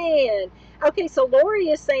man, okay. So Lauri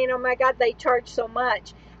is saying, oh my God, they charge so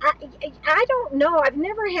much. I don't know. I've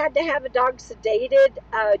never had to have a dog sedated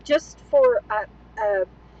just for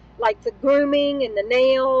like the grooming and the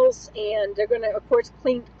nails, and they're gonna of course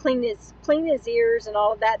clean his ears and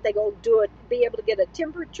all of that. They go do it, be able to get a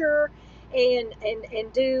temperature and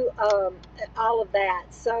do all of that.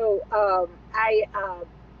 So I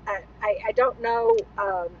don't know.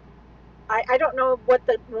 I don't know what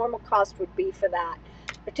the normal cost would be for that.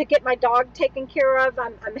 But to get my dog taken care of,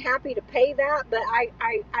 I'm happy to pay that. But I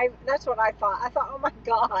that's what I thought. I thought, oh my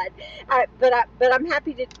God. But I'm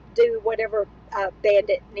happy to do whatever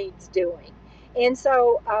Bandit needs doing. And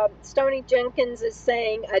so Stony Jenkins is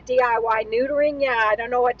saying DIY neutering. Yeah, I don't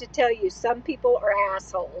know what to tell you. Some people are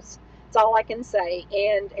assholes. That's all I can say.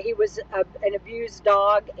 And he was an abused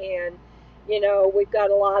dog. And, you know, we've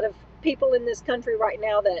got a lot of people in this country right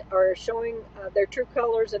now that are showing their true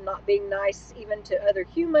colors and not being nice even to other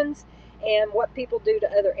humans. And what people do to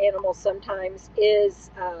other animals sometimes is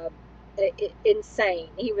insane.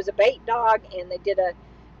 He was a bait dog, and they did a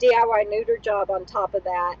DIY neuter job on top of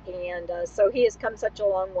that, and so he has come such a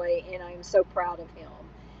long way, and I'm so proud of him.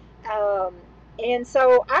 Um, and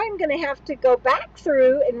so I'm going to have to go back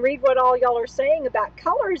through and read what all y'all are saying about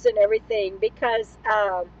colors and everything, because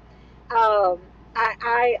um,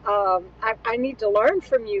 I need to learn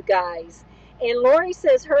from you guys. And Lori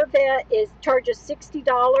says her vet charges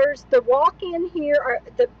 $60. The walk-in here, or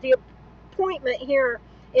the appointment here,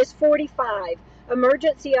 is $45.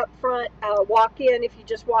 Emergency up front, walk-in, if you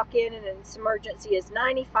just walk in and it's emergency, is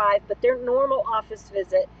 $95, but their normal office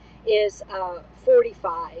visit is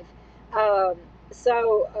 $45.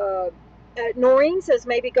 Noreen says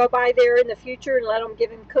maybe go by there in the future and let them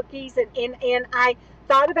give him cookies, and I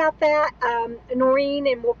thought about that, Noreen,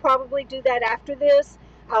 and we'll probably do that after this.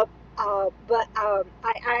 I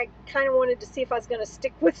kind of wanted to see if I was going to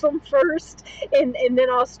stick with them first, and then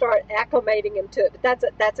I'll start acclimating him to it. But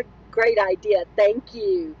that's a great idea. Thank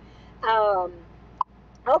you.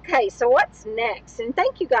 Okay, so what's next? And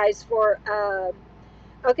thank you guys for.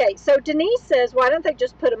 Okay, so Denise says, why don't they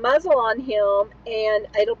just put a muzzle on him and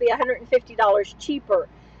it'll be $150 cheaper?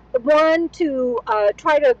 One, to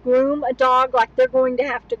try to groom a dog like they're going to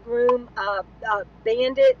have to groom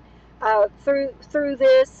Bandit through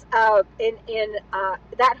this, and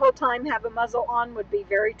that whole time have a muzzle on would be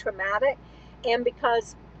very traumatic. And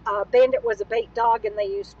because Bandit was a bait dog and they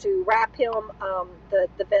used to wrap him, the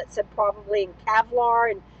vet said probably in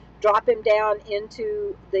Kevlar, and drop him down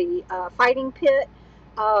into the fighting pit.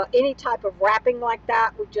 Any type of wrapping like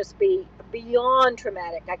that would just be beyond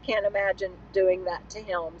traumatic. I can't imagine doing that to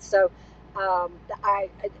him. So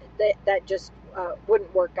that just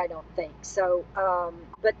wouldn't work, I don't think. So,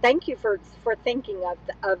 but thank you for thinking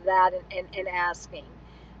of that and asking.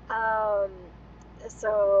 I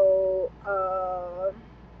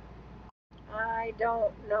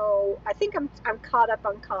don't know. I think I'm caught up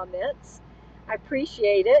on comments. I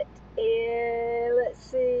appreciate it. And let's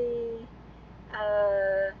see.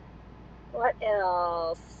 What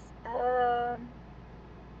else?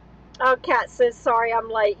 Oh, Kat says, sorry I'm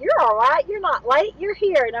late. You're all right. You're not late. You're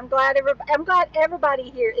here, and I'm glad everybody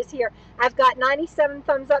here is here. I've got 97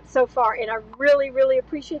 thumbs up so far, and I really, really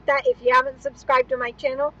appreciate that. If you haven't subscribed to my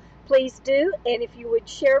channel, please do. And if you would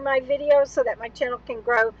share my videos so that my channel can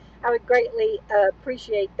grow, I would greatly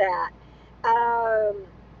appreciate that.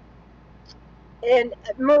 And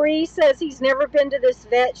Marie says he's never been to this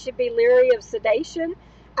vet, should be leery of sedation.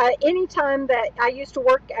 Anytime that I used to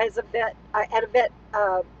work as a vet at a vet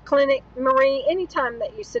clinic, Marie, anytime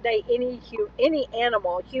that you sedate any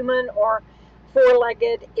animal, human or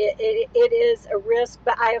four-legged, it is a risk.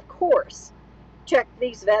 But I, of course, checked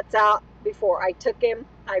these vets out before I took him.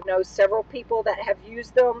 I know several people that have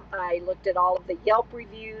used them. I looked at all of the Yelp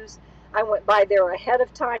reviews. I went by there ahead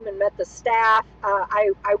of time and met the staff.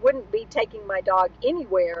 I wouldn't be taking my dog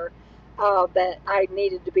anywhere that I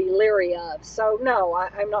needed to be leery of. So no,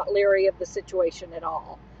 I'm not leery of the situation at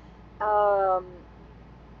all. I'm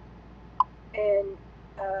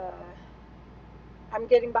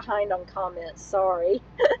getting behind on comments, sorry.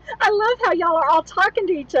 I love how y'all are all talking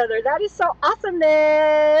to each other. That is so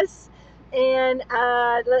awesomeness. And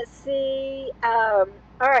let's see. All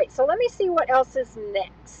right, so let me see what else is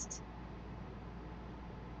next.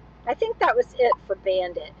 I think that was it for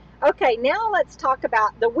Bandit. Okay, now let's talk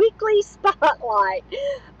about the weekly spotlight.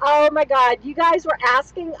 Oh my God, you guys were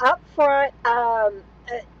asking up front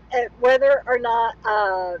whether or not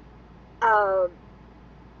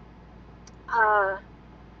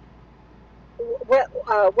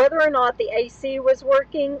whether or not the AC was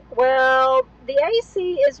working. Well, the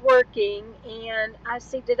AC is working, and I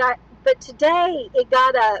see, but today it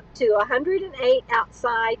got up to 108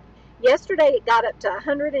 outside. Yesterday it got up to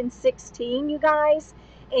 116, you guys,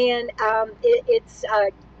 and it's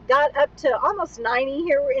got up to almost 90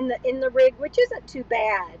 here in the rig, which isn't too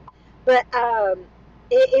bad. But I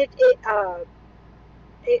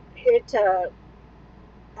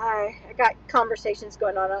got conversations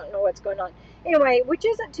going on. I don't know what's going on. Anyway, which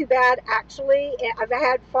isn't too bad actually. I've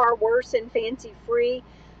had far worse in Fancy Free.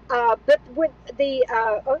 But with the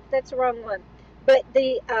oh, that's the wrong one. But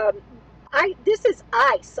the this is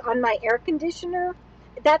ice on my air conditioner.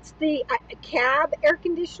 That's the cab air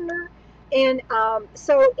conditioner. And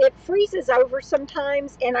so it freezes over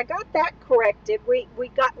sometimes, and I got that corrected.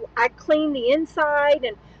 I cleaned the inside,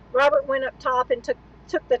 and Robert went up top and took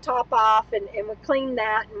the top off, and we cleaned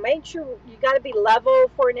that and made sure you got to be level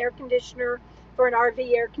for an air conditioner, for an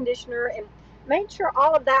RV air conditioner, and made sure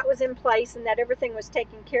all of that was in place and that everything was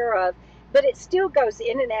taken care of. But it still goes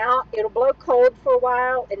in and out. It'll blow cold for a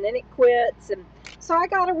while and then it quits. And so I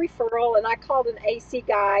got a referral, and I called an AC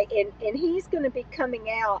guy, and he's going to be coming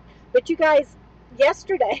out. But you guys,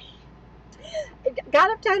 yesterday, got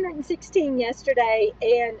up to 116 yesterday,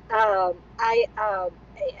 and I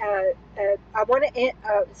want to.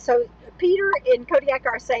 So Peter and Kodiak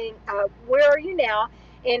are saying, "Where are you now?"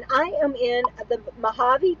 And I am in the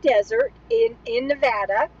Mojave Desert in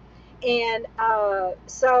Nevada, and I'm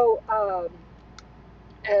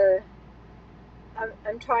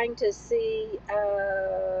trying to see.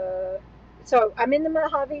 So I'm in the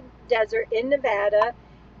Mojave Desert in Nevada,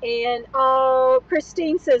 and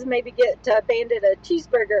Christine says maybe get Bandit a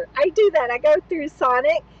cheeseburger. I do that. I go through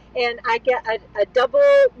Sonic and I get a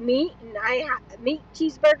double meat, and I have meat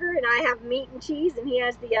cheeseburger, and I have meat and cheese, and he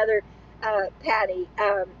has the other patty.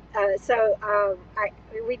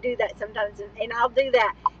 We do that sometimes, and I'll do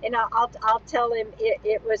that, and I'll tell him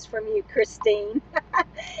it was from you, Christine.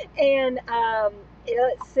 And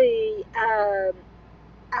let's see.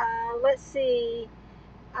 Let's see.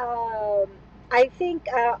 I think.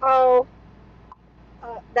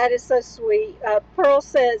 That is so sweet. Pearl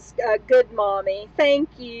says, "Good mommy."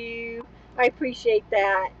 Thank you. I appreciate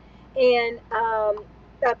that. And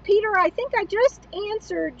Peter, I think I just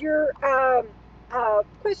answered your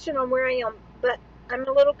question on where I am, but I'm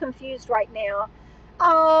a little confused right now.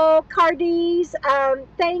 Oh, Kar.Deez,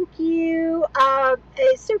 thank you. A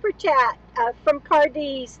super chat from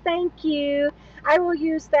Kar.Deez. Thank you. I will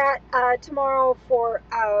use that tomorrow for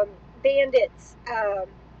Bandit's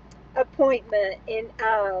appointment. And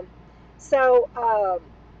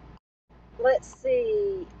let's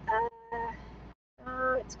see.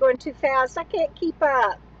 It's going too fast. I can't keep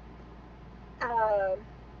up.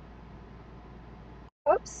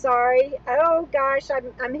 Oops, sorry. Oh gosh,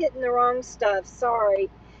 I'm hitting the wrong stuff. Sorry.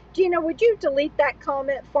 Gina, would you delete that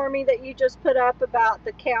comment for me that you just put up about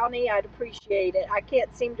the county? I'd appreciate it. I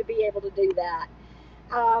can't seem to be able to do that.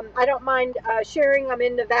 I don't mind sharing. I'm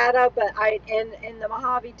in Nevada, but in the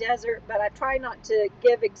Mojave Desert, but I try not to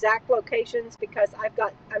give exact locations because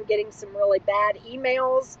I'm getting some really bad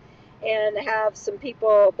emails, and have some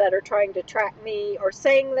people that are trying to track me or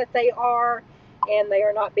saying that they are, and they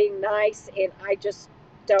are not being nice, and I just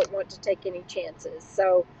don't want to take any chances.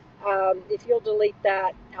 So if you'll delete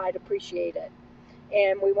that, I'd appreciate it,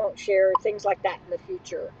 and we won't share things like that in the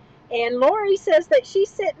future. And Lori says that she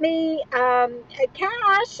sent me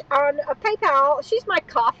cash on a PayPal. She's my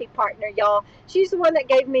coffee partner, y'all. She's the one that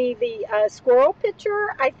gave me the squirrel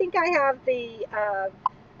picture. I think I have the.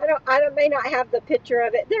 I may not have the picture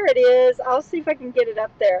of it. There it is. I'll see if I can get it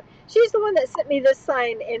up there. She's the one that sent me this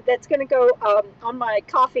sign, and that's going to go on my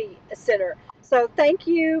coffee center. So thank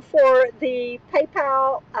you for the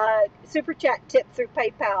PayPal super chat tip through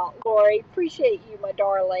PayPal, Lori. Appreciate you, my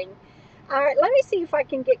darling. All right, let me see if I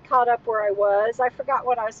can get caught up where I was. I forgot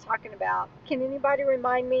what I was talking about. Can anybody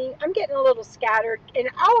remind me? I'm getting a little scattered. And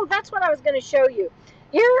oh, that's what I was going to show you.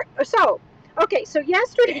 So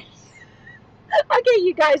yesterday, okay,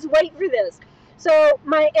 you guys, wait for this. So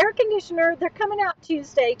my air conditioner, they're coming out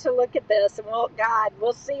Tuesday to look at this, and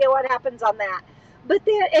we'll see what happens on that. But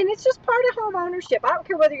then, and it's just part of home ownership. I don't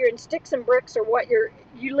care whether you're in sticks and bricks or what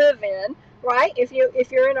you live in, right? If you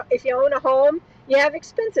own a home, you have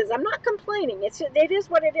expenses. I'm not complaining. It is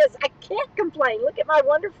what it is. I can't complain. Look at my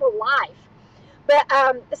wonderful life. But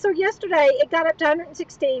so yesterday it got up to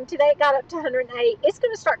 116. Today it got up to 108. It's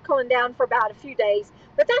going to start cooling down for about a few days,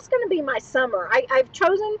 but that's going to be my summer. I've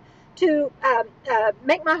chosen to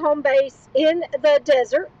make my home base in the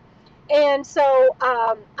desert, and so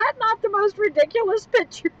I'm not the most ridiculous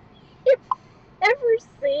picture you've ever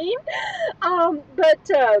seen,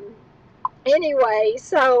 anyway,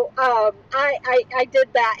 so I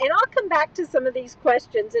did that, and I'll come back to some of these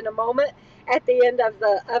questions in a moment at the end of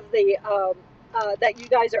the that you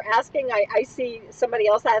guys are asking. I see somebody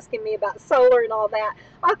else asking me about solar and all that.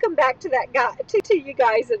 I'll come back to that guy to you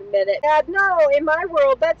guys in a minute. No, in my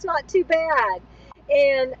world, that's not too bad,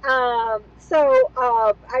 and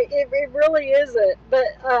it really isn't.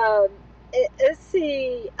 But let's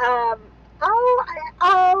see.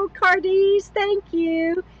 Kar.Deez, thank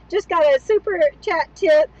you. Just got a super chat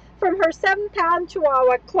tip from her 7-pound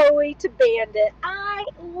Chihuahua, Chloe, to Bandit. I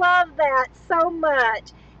love that so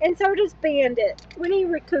much. And so does Bandit when he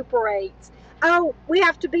recuperates. Oh, we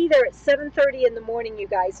have to be there at 7:30 in the morning, you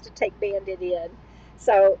guys, to take Bandit in.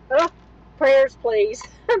 So, prayers, please.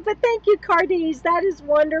 But thank you, Kar.Deez. That is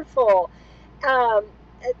wonderful. Um,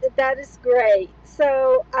 that is great.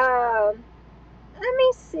 So, let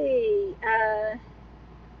me see.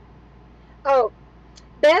 Oh,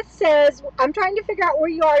 Beth says, I'm trying to figure out where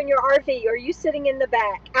you are in your RV. Are you sitting in the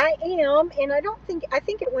back? I am, and I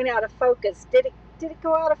think it went out of focus. Did it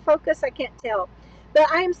go out of focus? I can't tell. But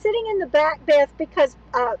I am sitting in the back, Beth, because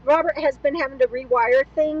Robert has been having to rewire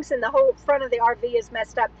things, and the whole front of the RV is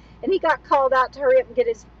messed up. And he got called out to hurry up and get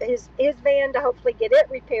his van to hopefully get it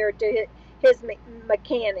repaired to his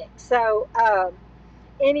mechanic. So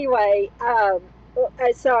anyway,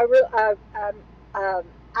 so I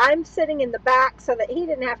I'm sitting in the back so that he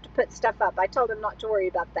didn't have to put stuff up. I told him not to worry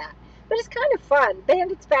about that. But it's kind of fun.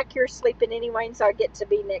 Bandit's back here sleeping anyway, and so I get to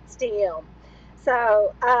be next to him.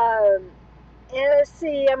 So, and let's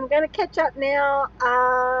see, I'm going to catch up now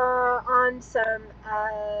on some,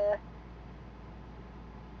 uh,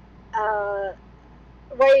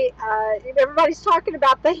 everybody's talking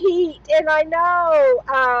about the heat, and I know,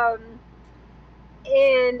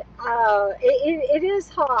 and it is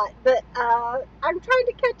hot, but I'm trying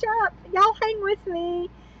to catch up. Y'all hang with me.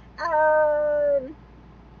 Um,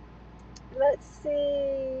 let's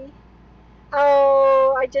see.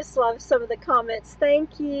 Oh, I just love some of the comments.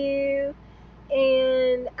 Thank you.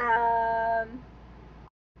 And uh,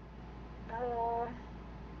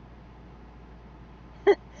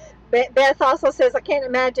 Beth also says, I can't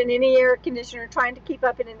imagine any air conditioner trying to keep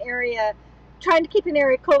an area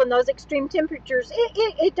cool in those extreme temperatures.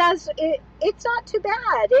 It's not too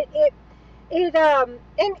bad.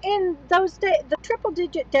 And those the triple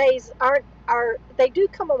digit days they do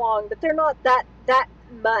come along, but they're not that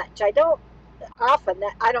much. I don't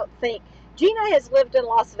think. Gina has lived in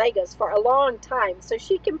Las Vegas for a long time, so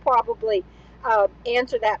she can probably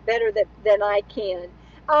answer that better than I can.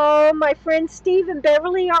 Oh, my friends Steve and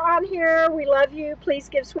Beverly are on here. We love you. Please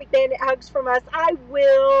give Sweet Bandit hugs from us. I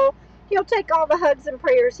will. He'll take all the hugs and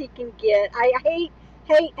prayers he can get. I hate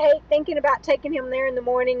thinking about taking him there in the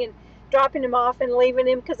morning and dropping him off and leaving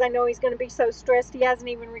him because I know he's going to be so stressed. He hasn't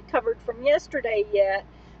even recovered from yesterday yet.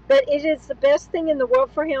 But it is the best thing in the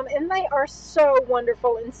world for him, and they are so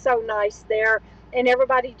wonderful and so nice there. And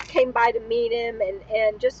everybody came by to meet him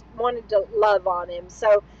and just wanted to love on him.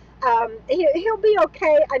 So he'll be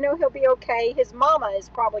okay. I know he'll be okay. His mama is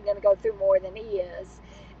probably going to go through more than he is.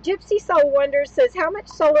 Gypsy Soul Wonder says, how much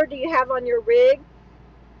solar do you have on your rig?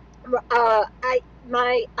 I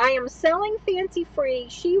am selling Fancy Free.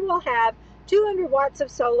 She will have 200 watts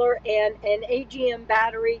of solar and an AGM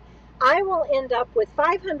battery. I will end up with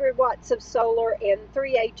 500 watts of solar and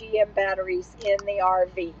 3 AGM batteries in the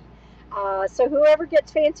RV. So whoever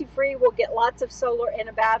gets Fancy Free will get lots of solar and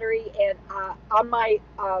a battery. And on my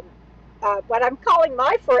what I'm calling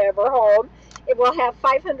my forever home, it will have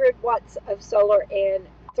 500 watts of solar and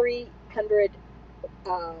 300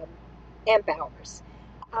 um, amp hours.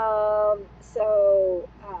 So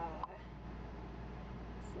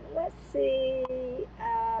let's see.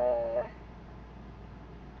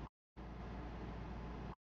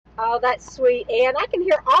 Oh, that's sweet. And I can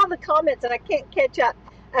hear all the comments and I can't catch up.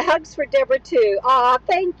 Hugs for Deborah too. Aw,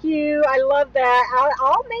 thank you. I love that.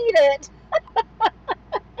 I'll need it.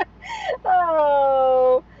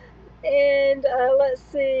 Oh, and let's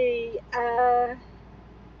see.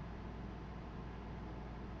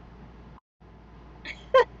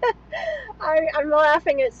 I'm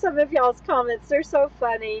laughing at some of y'all's comments. They're so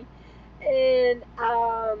funny. And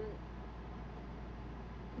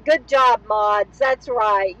good job, mods. That's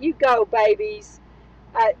right. You go, babies.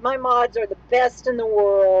 My mods are the best in the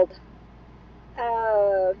world.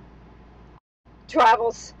 Uh,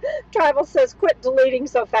 Travels says, quit deleting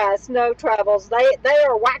so fast. No, Travels. They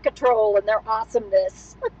are whack-a-troll in their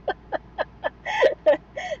awesomeness.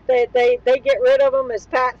 They get rid of them as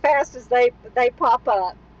fast as they pop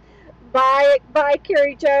up. Bye,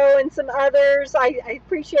 Carrie Joe and some others. I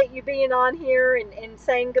appreciate you being on here and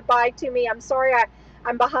saying goodbye to me. I'm sorry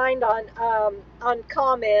I'm behind on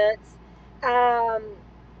comments. Um,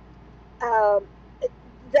 um,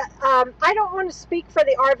 I don't want to speak for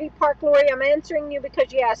the RV park, Lori. I'm answering you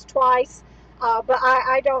because you asked twice, but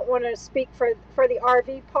I don't want to speak for the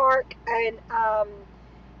RV park.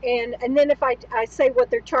 And then if I say what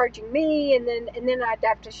they're charging me, and then I'd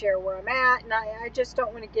have to share where I'm at, and I just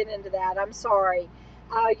don't want to get into that. I'm sorry.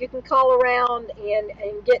 You can call around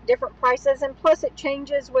and get different prices, and plus it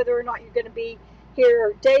changes whether or not you're going to be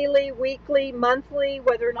here daily, weekly, monthly,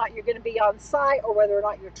 whether or not you're going to be on site or whether or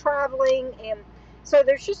not you're traveling. And so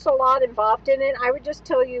there's just a lot involved in it. I would just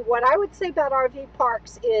tell you what I would say about RV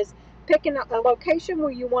parks is pick a location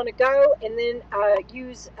where you want to go, and then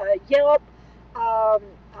use Yelp, um,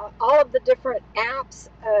 all of the different apps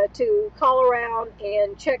to call around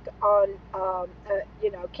and check on,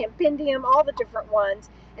 Campendium, all the different ones,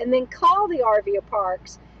 and then call the RV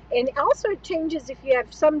parks. And also it changes if you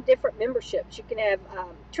have some different memberships. You can have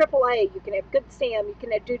AAA, you can have Good Sam, you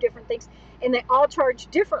can do different things, and they all charge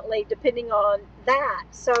differently depending on that.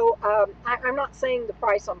 So I'm not saying the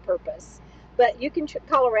price on purpose, but you can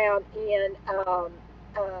call around and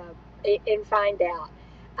find out.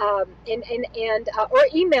 Or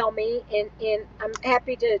email me, and I'm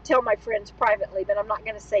happy to tell my friends privately, but I'm not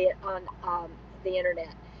going to say it on the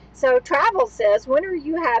internet. So Travel says, when are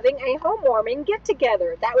you having a home warming get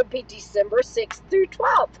together? That would be December 6th through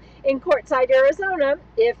 12th in Quartzsite, Arizona,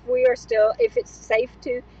 if it's safe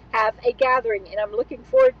to have a gathering. And I'm looking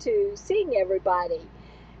forward to seeing everybody.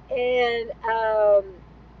 And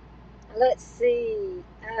let's see.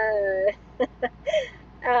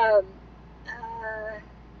 Um, uh,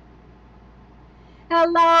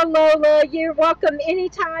 Hello, Lola. You're welcome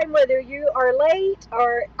anytime, whether you are late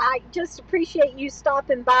or I just appreciate you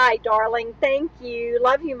stopping by, darling. Thank you.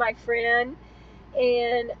 Love you, my friend.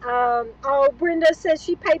 And Brenda says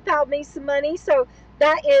she PayPal'd me some money. So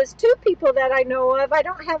that is two people that I know of. I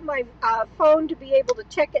don't have my phone to be able to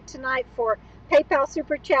check it tonight for PayPal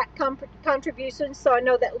Super Chat contributions. So I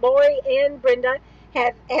know that Lauri and Brenda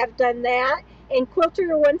have done that. And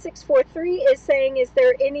Quilter1643 is saying, is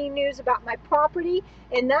there any news about my property?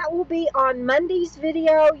 And that will be on Monday's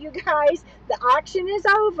video, you guys. The auction is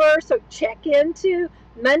over, so check into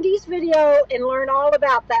Monday's video and learn all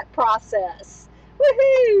about that process.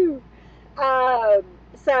 Woohoo!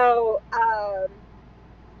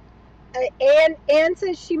 Anne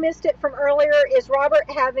says she missed it from earlier. Is Robert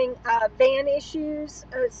having van issues?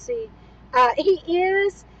 Let's see. He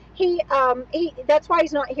is. He that's why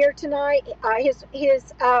he's not here tonight.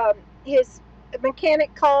 His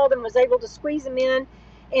mechanic called and was able to squeeze him in,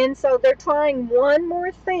 and so they're trying one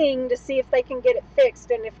more thing to see if they can get it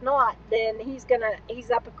fixed. And if not, then he's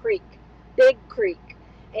up a creek, big creek.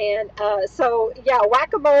 And so yeah,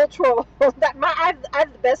 whack-a-mole troll. I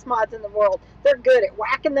have the best mods in the world. They're good at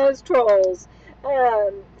whacking those trolls.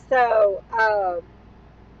 So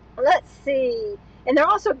let's see. And they're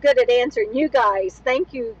also good at answering you guys.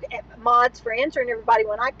 Thank you, mods, for answering everybody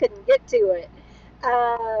when I couldn't get to it.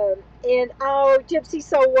 Gypsy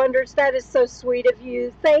Soul Wonders, that is so sweet of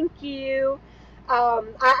you. Thank you.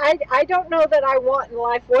 I don't know that I want in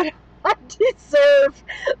life what I deserve,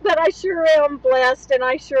 but I sure am blessed, and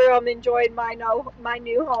I sure am enjoying my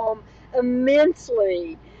new home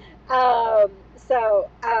immensely.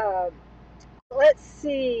 Let's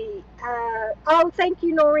see. Thank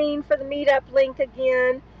you, Noreen, for the meetup link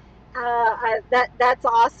again. That's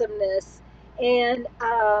awesomeness. And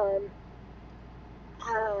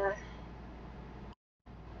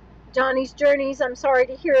Johnny's Journeys, I'm sorry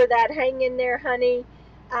to hear that. Hang in there, honey.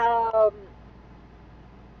 All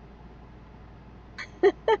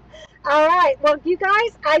right. Well, you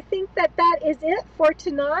guys, I think that is it for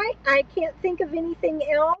tonight. I can't think of anything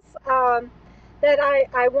else that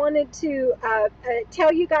I wanted to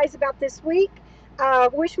tell you guys about this week.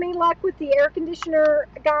 Wish me luck with the air conditioner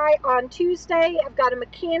guy on Tuesday. I've got a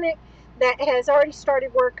mechanic that has already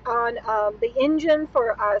started work on the engine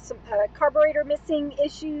for some carburetor missing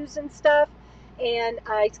issues and stuff, and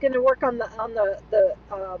he's going to work on the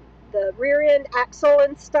rear end axle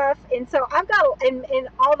and stuff. And so I've got, and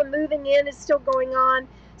all the moving in is still going on.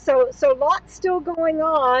 So lots still going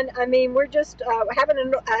on. I mean, we're just having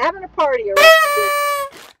a party around.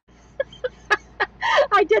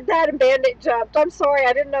 I did that and Bandit jumped. I'm sorry,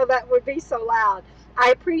 I didn't know that would be so loud. I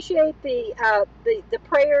appreciate the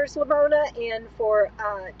prayers, Lamona, and for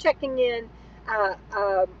checking in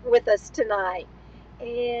with us tonight.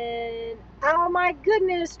 And oh my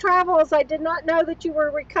goodness, Travels, I did not know that you were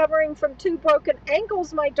recovering from 2 broken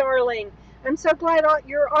ankles, my darling. I'm so glad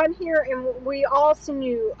you're on here, and we all send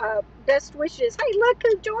you best wishes. Hey, look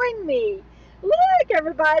who joined me. Look,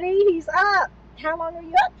 everybody, he's up. How long are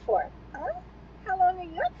you up for? Huh? How long are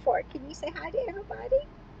you up for? Can you say hi to everybody?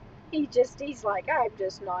 He's like, I'm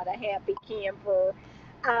just not a happy camper.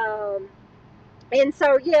 And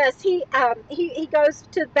so yes, he goes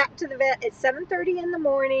back to the vet at 7:30 in the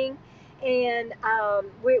morning, and I'll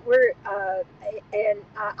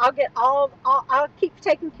keep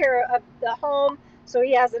taking care of the home so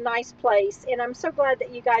he has a nice place. And I'm so glad that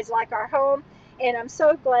you guys like our home, and I'm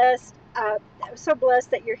so blessed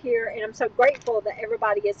that you're here, and I'm so grateful that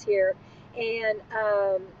everybody is here. And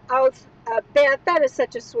Beth, that is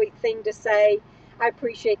such a sweet thing to say. I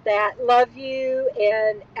appreciate that. Love you,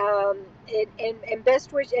 and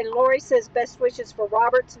best wish. And Lori says best wishes for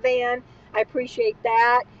Robert's van. I appreciate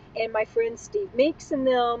that. And my friend Steve Meeks and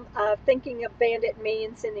them thinking of Bandit and me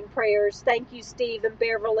and sending prayers. Thank you, Steve and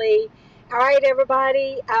Beverly. All right,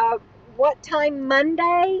 everybody. What time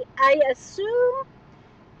Monday? I assume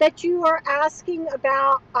that you are asking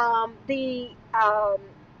about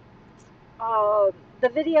the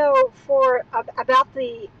video for about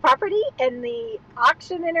the property and the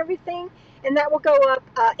auction and everything, and that will go up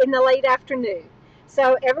in the late afternoon.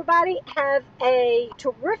 So everybody have a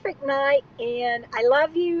terrific night, and I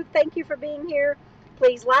love you. Thank you for being here.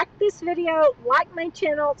 Please like this video, like my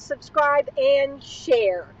channel, subscribe, and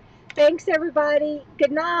share. Thanks, everybody.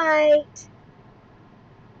 Good night.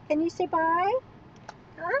 Can you say bye?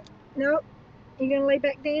 Huh? No? You gonna lay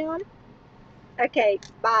back down? Okay,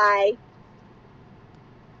 bye.